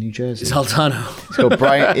from New Jersey. It's Altano. It's called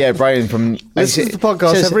Brian. Yeah, Brian from. Listens to the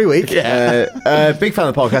podcast every week. Big fan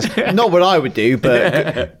of the podcast. Not what I would do,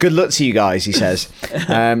 but good luck to you guys. He says.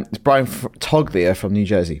 It's Brian Toglia from New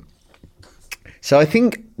Jersey. So I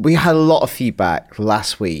think we had a lot of feedback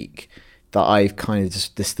last week that I've kind of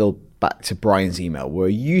just distilled back to Brian's email, where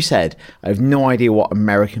you said, I have no idea what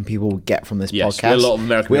American people will get from this podcast. We had a lot of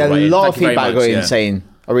American We had people a lot of Thank you very feedback much, going yeah. saying,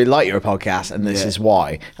 I really like your podcast, and this is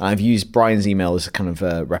why. And I've used Brian's email as a kind of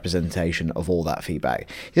a representation of all that feedback.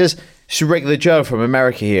 He says, just a regular Joe from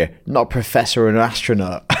America here, not a professor or an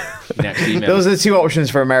astronaut. Next email. Those are the two options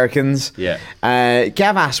for Americans. Yeah.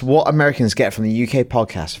 Gav asked what Americans get from the UK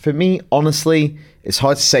podcast. For me, honestly, it's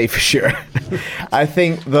hard to say for sure. I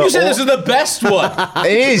think that You said this is the best one.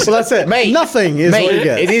 it is. Well, that's it. Mate, Nothing is mate, what you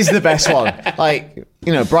get. It is the best one. Like,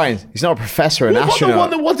 you know, Brian, he's not a professor, an What about the astronaut. one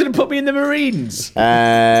that wanted to put me in the Marines? You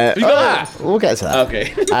got that? We'll get to that.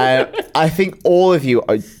 Okay. I think all of you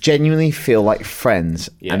genuinely feel like friends.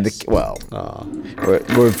 Yes. And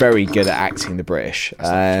we're very good at acting the British.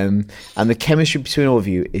 And the chemistry between all of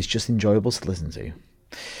you is just enjoyable to listen to.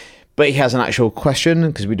 But he has an actual question,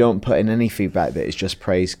 because we don't put in any feedback that is just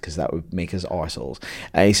praise, because that would make us arseholes.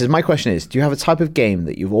 He says, my question is, do you have a type of game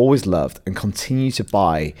that you've always loved and continue to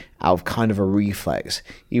buy out of kind of a reflex,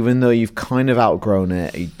 even though you've kind of outgrown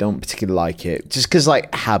it, you don't particularly like it, just because,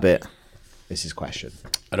 like, habit is his question.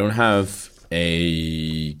 I don't have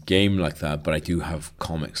a game like that, but I do have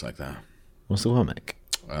comics like that. What's the comic?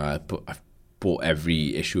 I've bought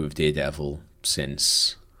every issue of Daredevil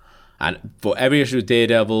since... And for every issue of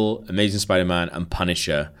Daredevil, Amazing Spider-Man, and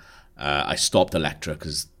Punisher, I stopped Elektra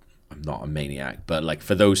because I'm not a maniac. But like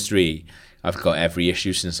for those three, I've got every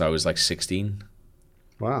issue since I was like 16.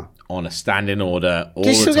 Wow. On a standing order all Do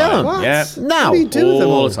you the still get time. them? What? Yeah. Now? What do you do with them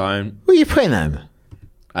all all? the time. Where are you putting them?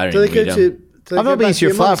 I don't Do they even go read to? them. do they I've go not been back to your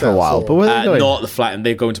your flat mum's for a house, while, or- but where are they going? Not the flat, and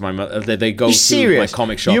they go to my they go You to serious? my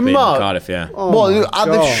comic shop Your in mum- Cardiff. Yeah. What, at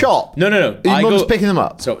the God. shop? No. Your mum's picking them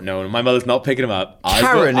up? So no, my mother's not picking them up.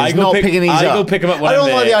 Karen is not picking these up. I go pick them up when I don't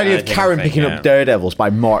I'm like the there, idea and of I take Karen them, picking yeah. up Daredevils by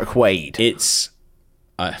Mark Waid. It's...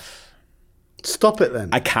 Stop it then.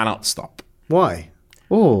 I cannot stop. Why?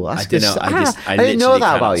 Oh, that's I good. don't know. I didn't know literally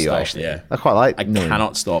that about cannot you, stop, actually. yeah. I quite like I knowing.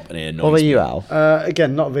 cannot stop, and it annoys What about me. you, Al?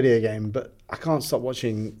 Again, not a video game, but I can't stop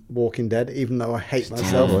watching Walking Dead, even though I hate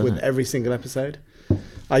myself terrible, with isn't it? every single episode.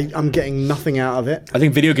 I'm getting nothing out of it. I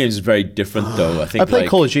think video games is very different, though. I think I play like,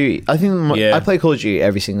 Call of Duty. I think Yeah. I play Call of Duty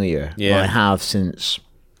every single year. Yeah. I have since.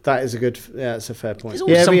 That is a good. Yeah, it's a fair point.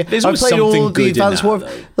 always some- there's I always played all something the good in Advanced that, War.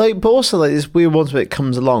 though. Like, but also like this weird ones where it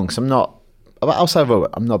comes along. Because I'm not. Outside of it,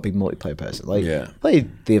 I'm not a big multiplayer person. Like, Yeah.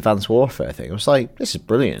 played the Advanced Warfare thing. I was like, this is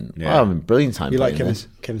brilliant. Yeah. I'm having a brilliant time You like playing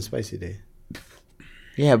Kevin this. Spacey, do you?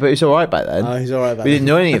 Yeah, but it was all right back then. Oh, he's all right back We didn't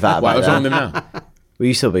then. know any of that Why, back what's wrong with then. him now? Were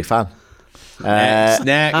you still a big fan? Next.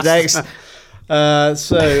 Next.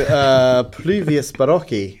 Pluvius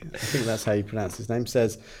Barocchi, I think that's how you pronounce his name,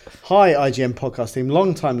 says, hi, IGN podcast team,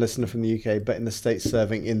 long-time listener from the UK, but in the States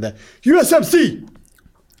serving in the USMC.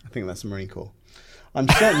 I think that's the Marine Corps. I'm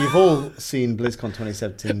certain you've all seen BlizzCon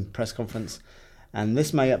 2017 press conference, and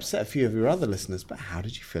this may upset a few of your other listeners, but how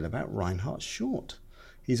did you feel about Reinhardt Short?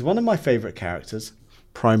 He's one of my favourite characters,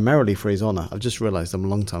 primarily for his honour. I've just realised I'm a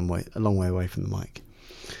long way away from the mic.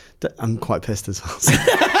 I'm quite pissed as well.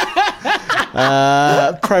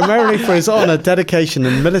 Primarily for his honour, dedication,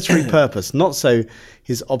 and military purpose, not so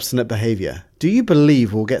his obstinate behaviour. Do you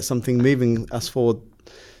believe we'll get something moving us forward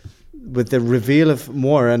with the reveal of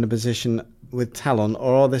Moira in a position with Talon,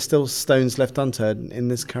 or are there still stones left unturned in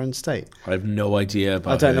this current state? I have no idea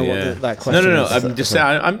about. I don't know what that question No. is. I'm just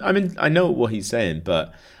saying. I know what he's saying,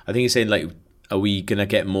 but I think he's saying like, are we gonna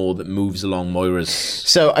get more that moves along Moira's?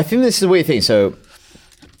 So I think this is a weird thing. So,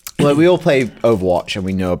 well, we all play Overwatch and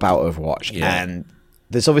we know about Overwatch, and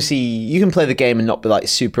there's obviously you can play the game and not be like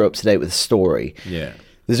super up to date with the story. Yeah.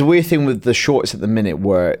 There's a weird thing with the shorts at the minute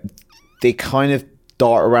where they kind of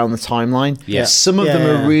dart around the timeline. Yeah. Some of them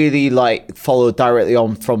are really like followed directly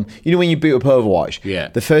on from, you know, when you boot up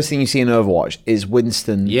Overwatch, the first thing you see in Overwatch is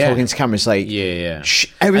Winston talking to cameras like, and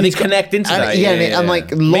they connect into that. And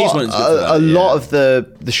like a lot of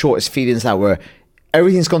the shorts feed into that where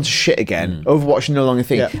everything's gone to shit again. Overwatch is no longer a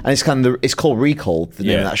thing. And it's kind of, it's called Recall, the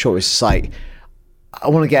name of that short. It's just like, I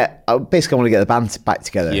want to get the band back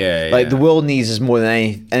together. The world needs us more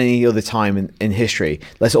than any other time in history.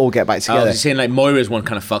 Let's all get back together. You're saying like Moira's one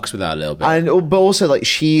kind of fucks with that a little bit. But also like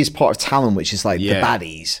she is part of Talon, which is like the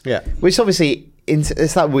baddies. Yeah. Which obviously,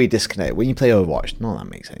 it's that weird disconnect. When you play Overwatch, none of that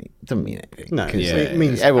makes any, it doesn't mean anything. No, it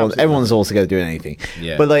means everyone's all together doing anything.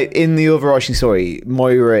 Yeah. But like in the overarching story,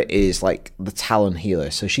 Moira is like the Talon healer.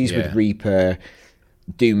 So she's with Reaper,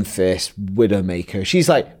 Doomfist, Widowmaker. She's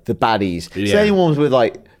like the baddies. So anyone with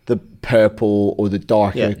like the purple or the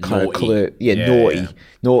darker kind of color,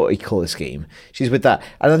 naughty color scheme, she's with that.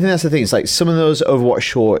 And I think that's the thing. It's like some of those Overwatch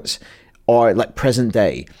shorts are like present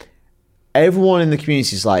day. Everyone in the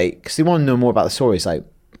community is like, because they want to know more about the story. It's like,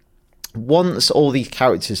 once all these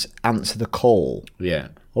characters answer the call, are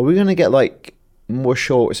we going to get like more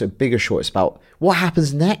shorts or bigger shorts about what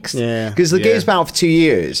happens next? Because the game's been out for 2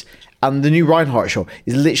 years. And the new Reinhardt show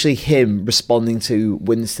is literally him responding to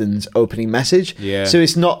Winston's opening message. So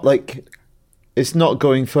it's not like, it's not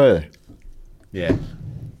going further.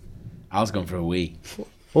 Al's gone for a wee.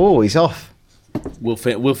 Oh, he's off. We'll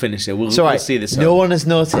finish it. We'll see this. No one has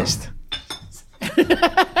noticed.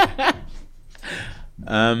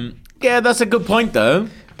 That's a good point though.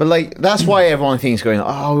 But like that's why everyone thinks we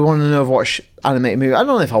want an Overwatch animated movie. I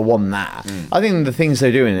don't know if I want that. I think the things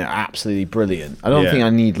they're doing are absolutely brilliant. I don't think I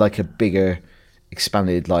need like a bigger,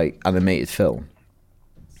 expanded like animated film.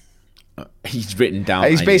 He's written down.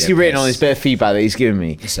 He's basically written on this bit of feedback that he's given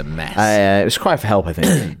me. It's a mess. It was cry for help, I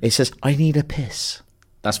think. It says, "I need a piss."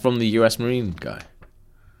 That's from the US Marine guy.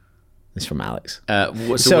 It's from Alex. I'm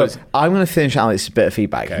going to finish Alex's bit of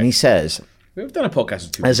feedback, and he says. We've done a podcast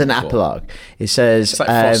with two as an epilogue. It says, like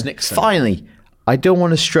Frost Nixon. Finally, I don't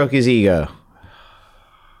want to stroke his ego.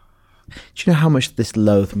 Do you know how much this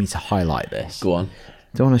loathed me to highlight this? Go on.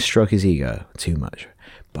 Don't want to stroke his ego too much,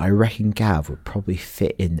 but I reckon Gav would probably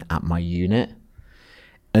fit in at my unit.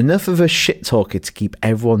 Enough of a shit talker to keep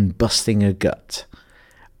everyone busting a gut,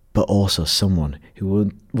 but also someone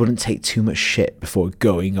who wouldn't take too much shit before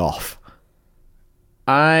going off.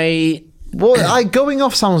 Going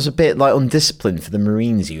off sounds a bit like undisciplined for the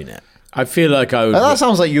Marines unit. I feel like I would. That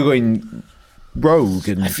sounds like you're going rogue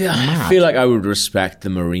and mad. I feel like I would respect the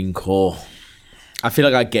Marine Corps. I feel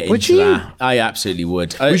like I'd get into that. I absolutely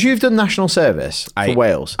would. Would you have done national service for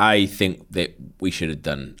Wales? I think that we should have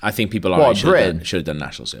done. I think people should have done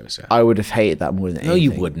national service. Yeah. I would have hated that more than anything. No,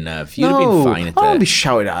 you wouldn't have. You'd have been fine at that. I wouldn't be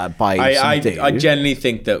shouted at by some dude. I genuinely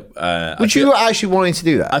think that. Would you actually wanting to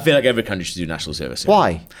do that? I feel like every country should do national service. Yeah.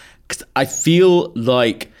 Why? Because I feel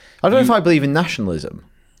like I don't know if I believe in nationalism.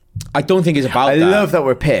 I don't think it's about that. I love that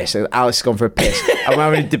we're pissed. Alex has gone for a piss. And we're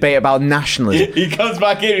having a debate about nationalism. He comes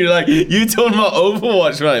back in, you're like, you talking about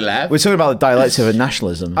Overwatch when I left? We're talking about the dialects of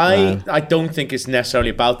nationalism. I don't think it's necessarily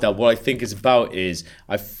about that. What I think it's about is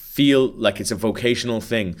I feel like it's a vocational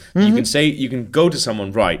thing. Mm-hmm. You can go to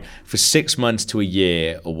someone, right, for 6 months to a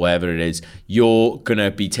year or whatever it is, you're going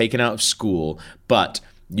to be taken out of school, but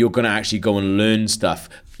you're going to actually go and learn stuff.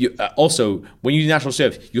 Also, when you do national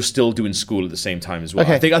service, you're still doing school at the same time as well.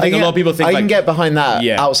 Okay. I think a lot of people think I can get behind that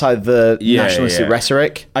outside the nationalistic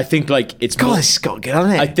rhetoric. I think like it's this has got to get on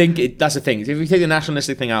it. I think that's the thing. If you take the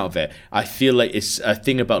nationalistic thing out of it, I feel like it's a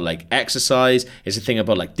thing about like exercise, it's a thing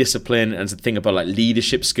about like discipline, and it's a thing about like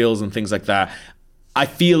leadership skills and things like that. I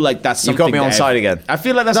feel like that's something. You've got me on side again. I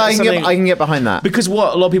feel like that's something. I can get behind that. Because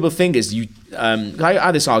what a lot of people think is I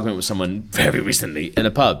had this argument with someone very recently in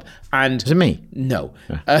a pub, and is it me? No,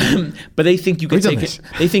 but they think you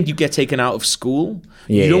get taken out of school.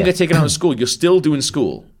 You don't get taken out of school. You're still doing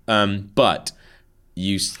school, but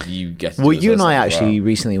you get to Well, do you and I as actually well.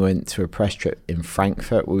 recently went to a press trip in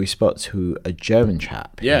Frankfurt where we spoke to a German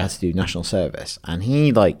chap who Yeah. had to do national service, and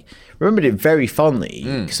he remembered it very fondly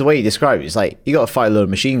because the way he described it is like you got to fight a load of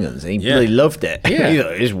machine guns, and he Yeah. really loved it. Yeah.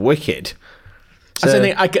 It was wicked. I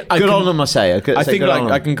think I good can- on them, I say. I think good on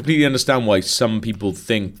I them. can completely understand why some people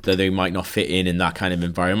think that they might not fit in that kind of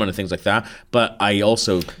environment and things like that. But I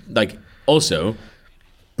also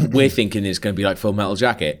we're thinking it's going to be like Full Metal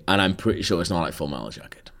Jacket, and I'm pretty sure it's not like Full Metal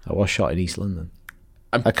Jacket. I was shot in East London.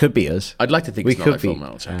 That could be us. I'd like to think We it's not could like Full be.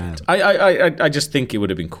 Metal Jacket. I just think it would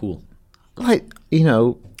have been cool We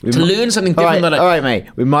to learn something different. All right, mate.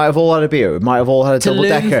 We might have all had a beer. We might have all had a double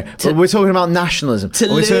decker. But we're talking about nationalism. To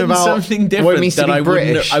We're talking learn about something what it different means to that be I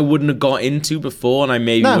British. wouldn't have got into before, and I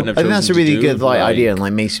maybe No, wouldn't have I think chosen that's a to really do, good like, idea,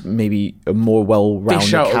 and makes maybe a more well-rounded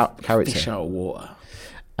fish out character. Fish out of water.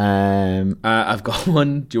 Um, I've got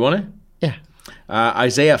one. Do you want it? yeah.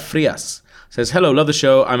 Isaiah Frias says, "Hello, love the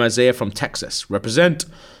show. I'm Isaiah from Texas. Represent.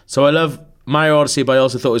 So I love Mario Odyssey, but I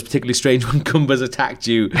also thought it was particularly strange when Goombas attacked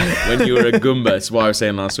you when you were a Goomba." That's what I was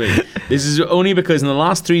saying last week. This is only because in the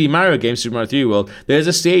last 3D Mario games, Super Mario 3D World, there's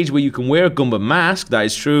a stage where you can wear a Goomba mask. That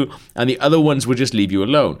is true, and the other ones will just leave you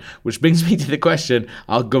alone. Which brings me to the question: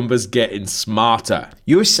 are Goombas getting smarter?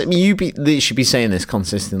 You should be saying this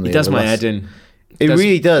consistently. It does over the my last- head in. It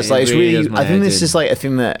really does. It It's really really. does my I think head this in. is a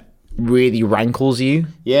thing that really rankles you.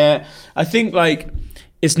 Yeah, I think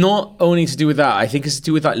it's not only to do with that. I think it's to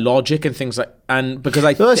do with logic and things and because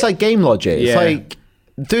I. Well, it's like game logic. Yeah. It's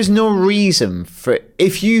there's no reason for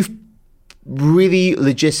if you've really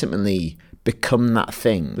legitimately become that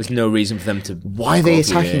thing. There's no reason for them to. Why are they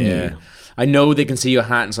attacking you? I know they can see your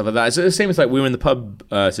hat and stuff like that. It's the same as we were in the pub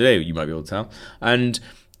today. You might be able to tell. And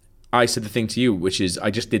I said the thing to you, which is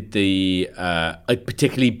I just did a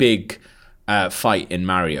particularly big fight in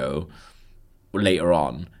Mario later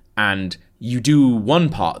on, and you do one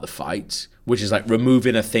part of the fight, which is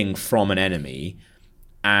removing a thing from an enemy,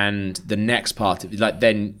 and the next part,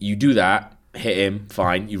 then you do that, hit him,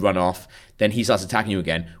 fine, you run off, then he starts attacking you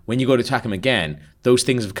again. When you go to attack him again, those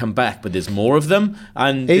things have come back, but there's more of them,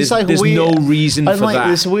 and there's no reason for that.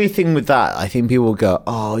 There's a weird thing with that. I think people go,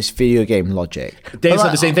 "Oh, it's video game logic." Dave But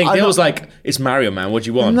said the same thing. Dale was it's Mario, man, what do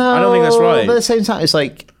you want? No, I don't think that's right. But at the same time, it's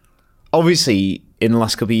obviously in the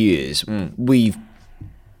last couple of years, we've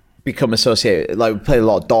become associated. We play a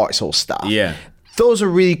lot of Dark Souls stuff. Yeah. Those are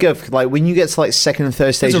really good. When you get to second and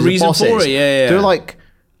third stages, a reason of bosses, for it, yeah. They're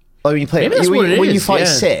when you play Maybe that's what it when you is, fight yeah.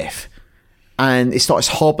 Sif, and it starts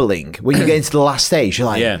hobbling. When you get into the last stage, you're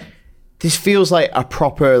like, Yeah. this feels like a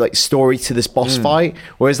proper story to this boss fight.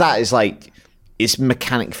 Whereas that is it's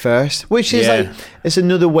mechanic first, which is Yeah. it's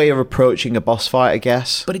another way of approaching a boss fight, I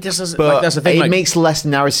guess. But it just doesn't. But That's the thing. it makes less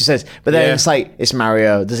narrative sense. But then Yeah. it's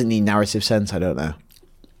Mario. Does it need narrative sense? I don't know.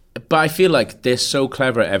 But I feel they're so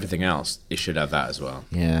clever at everything else. It should have that as well.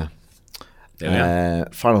 Yeah. There we are.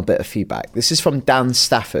 Final bit of feedback. This is from Dan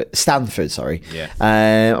Stanford. Sorry.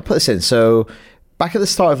 Yeah. I'll put this in. So back at the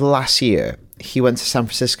start of last year, he went to San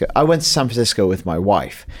Francisco. I went to San Francisco with my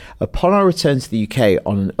wife. Upon our return to the UK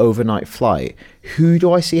on an overnight flight, who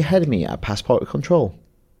do I see ahead of me at passport control?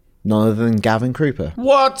 None other than Gavin Krupa.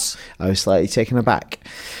 What? I was slightly taken aback.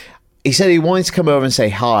 He said he wanted to come over and say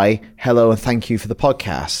hi, hello, and thank you for the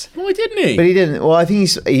podcast. Why didn't he? But he didn't. Well, I think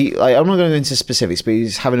I'm not going to go into specifics, but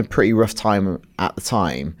he's having a pretty rough time at the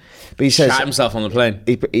time. But he says Shot himself on the plane.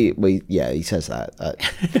 he says that.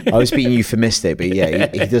 I was being euphemistic, but yeah,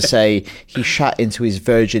 he does say he shat into his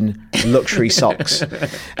Virgin luxury socks.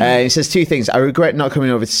 He says two things. I regret not coming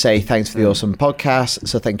over to say thanks for the awesome podcast.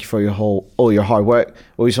 So thank you for all your hard work.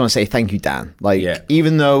 I just want to say thank you, Dan.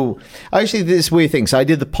 Even though actually this weird thing. So I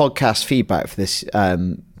did the podcast feedback for this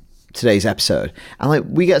today's episode,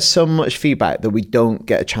 and we get so much feedback that we don't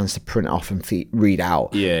get a chance to print off and read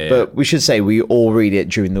out. Yeah. But we should say we all read it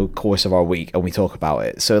during the course of our week and we talk about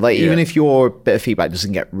it. So even if your bit of feedback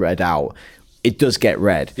doesn't get read out, it does get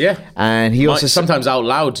read. Yeah. And he also sometimes out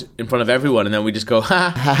loud in front of everyone, and then we just go,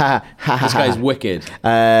 ha, this guy's wicked. So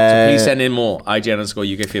please send in more.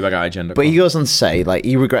 IGN_UK feedback at IGN.com. But he goes on to say,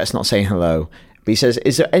 he regrets not saying hello. But he says,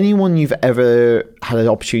 is there anyone you've ever had an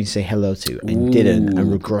opportunity to say hello to and didn't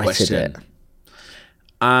and regretted question. it?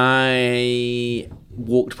 I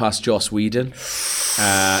walked past Joss Whedon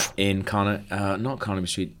in not Carnaby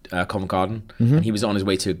Street, Covent Garden, and he was on his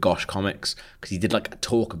way to Gosh Comics because he did a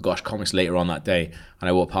talk of Gosh Comics later on that day, and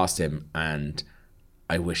I walked past him, and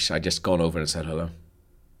I wish I'd just gone over and said hello.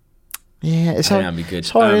 Yeah, it's I hard. think that'd be good. It's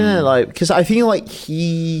hard, isn't it? Because I feel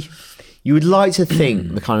you would like to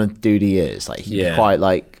think the kind of dude he is. He'd be quite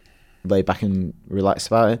laid back and relaxed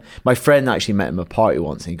about it. My friend actually met him at a party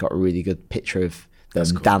once, and he got a really good picture of them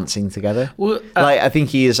dancing together. Well, I think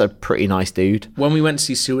he is a pretty nice dude. When we went to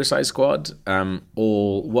see Suicide Squad,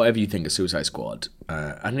 or whatever you think of Suicide Squad,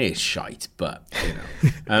 I know it's shite, but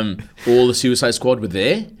all the Suicide Squad were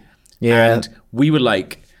there. Yeah. And we were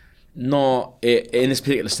like, not in this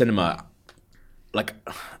particular cinema, like,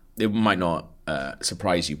 it might not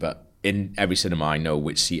surprise you, but in every cinema I know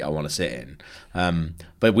which seat I want to sit in.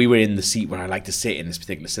 But we were in the seat where I like to sit in this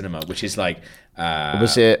particular cinema, which is like...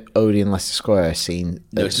 was it Odeon Leicester Square scene?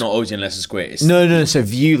 No, it's not Odeon Leicester Square. It's No, so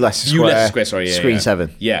View Leicester Square. View Leicester Square, sorry. Yeah, Screen yeah.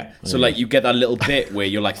 7. Yeah. So like you get that little bit where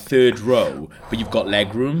you're like third row, but you've got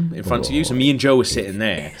leg room in front of you. So me and Joe were sitting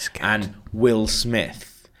there, and Will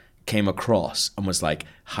Smith came across and was like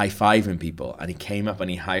high-fiving people, and he came up and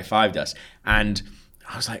he high-fived us, and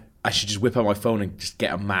I was like, I should just whip out my phone and just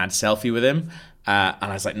get a mad selfie with him. And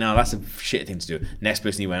I was like, no, that's a shit thing to do. Next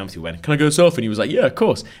person he went up to went, can I go selfie? And he was like, yeah, of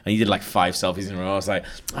course. And he did like 5 selfies in a row. I was like,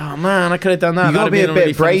 oh man, I could have done that. You got to be a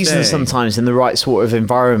bit brazen sometimes in the right sort of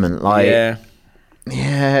environment. Like, yeah,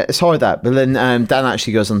 it's hard that. But then Dan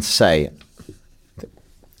actually goes on to say,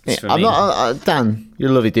 I'm not Dan, you're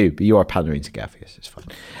a lovely dude, but you are pandering to Gav. Yes, it's fine.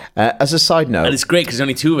 As a side note, and it's great because there's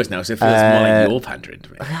only 2 of us now, so it feels more like you're pandering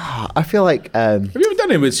to me. I feel like have you ever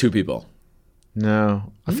done it with 2 people?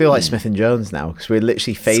 No, I feel like Smith and Jones now because we're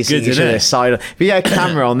literally facing each other side. If you had a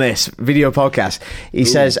camera on this video podcast, he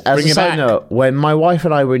says, as a side note, when my wife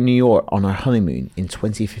and I were in New York on our honeymoon in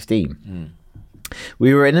 2015,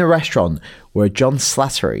 we were in a restaurant where John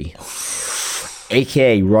Slattery,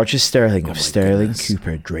 aka Roger Sterling of Sterling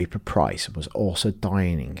Cooper Draper Price, was also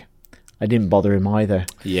dining. I didn't bother him either.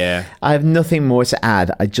 Yeah. I have nothing more to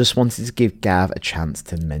add. I just wanted to give Gav a chance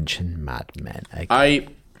to mention Mad Men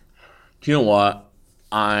again. Do you know what?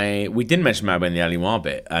 We didn't mention Mad Men in the Ali Noir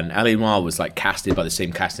bit, and Ali Noir was like casted by the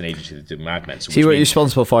same casting agency that did Mad Men. So see what you're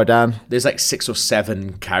responsible for, Dan. There's like 6 or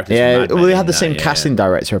 7 characters. Yeah, well, they had the same casting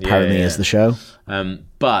director apparently as the show.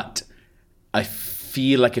 But I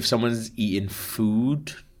feel like if someone's eating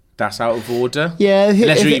food, that's out of order. Yeah,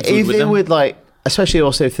 if they would like, especially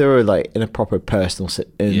also if they were like in a proper personal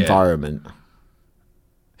environment.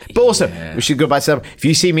 But also, we should go back to if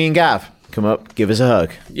you see me and Gav, come up, give us a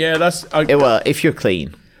hug. Yeah, that's... well, if you're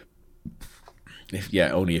clean.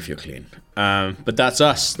 Only if you're clean. But that's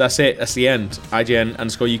us. That's it. That's the end.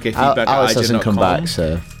 IGN_UK feedback. Alex hasn't come back,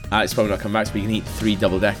 so... Alex probably not come back, so we can eat 3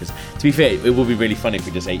 double-deckers. To be fair, it would be really funny if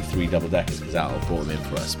we just ate 3 double-deckers, because that'll brought them in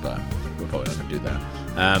for us, but we're probably not going to do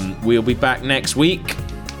that. We'll be back next week.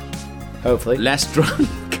 Hopefully. Less drunk.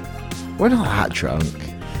 We're not that drunk.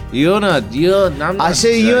 You're not... I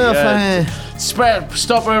say you're not...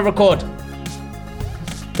 Stop and record.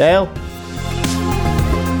 Dale?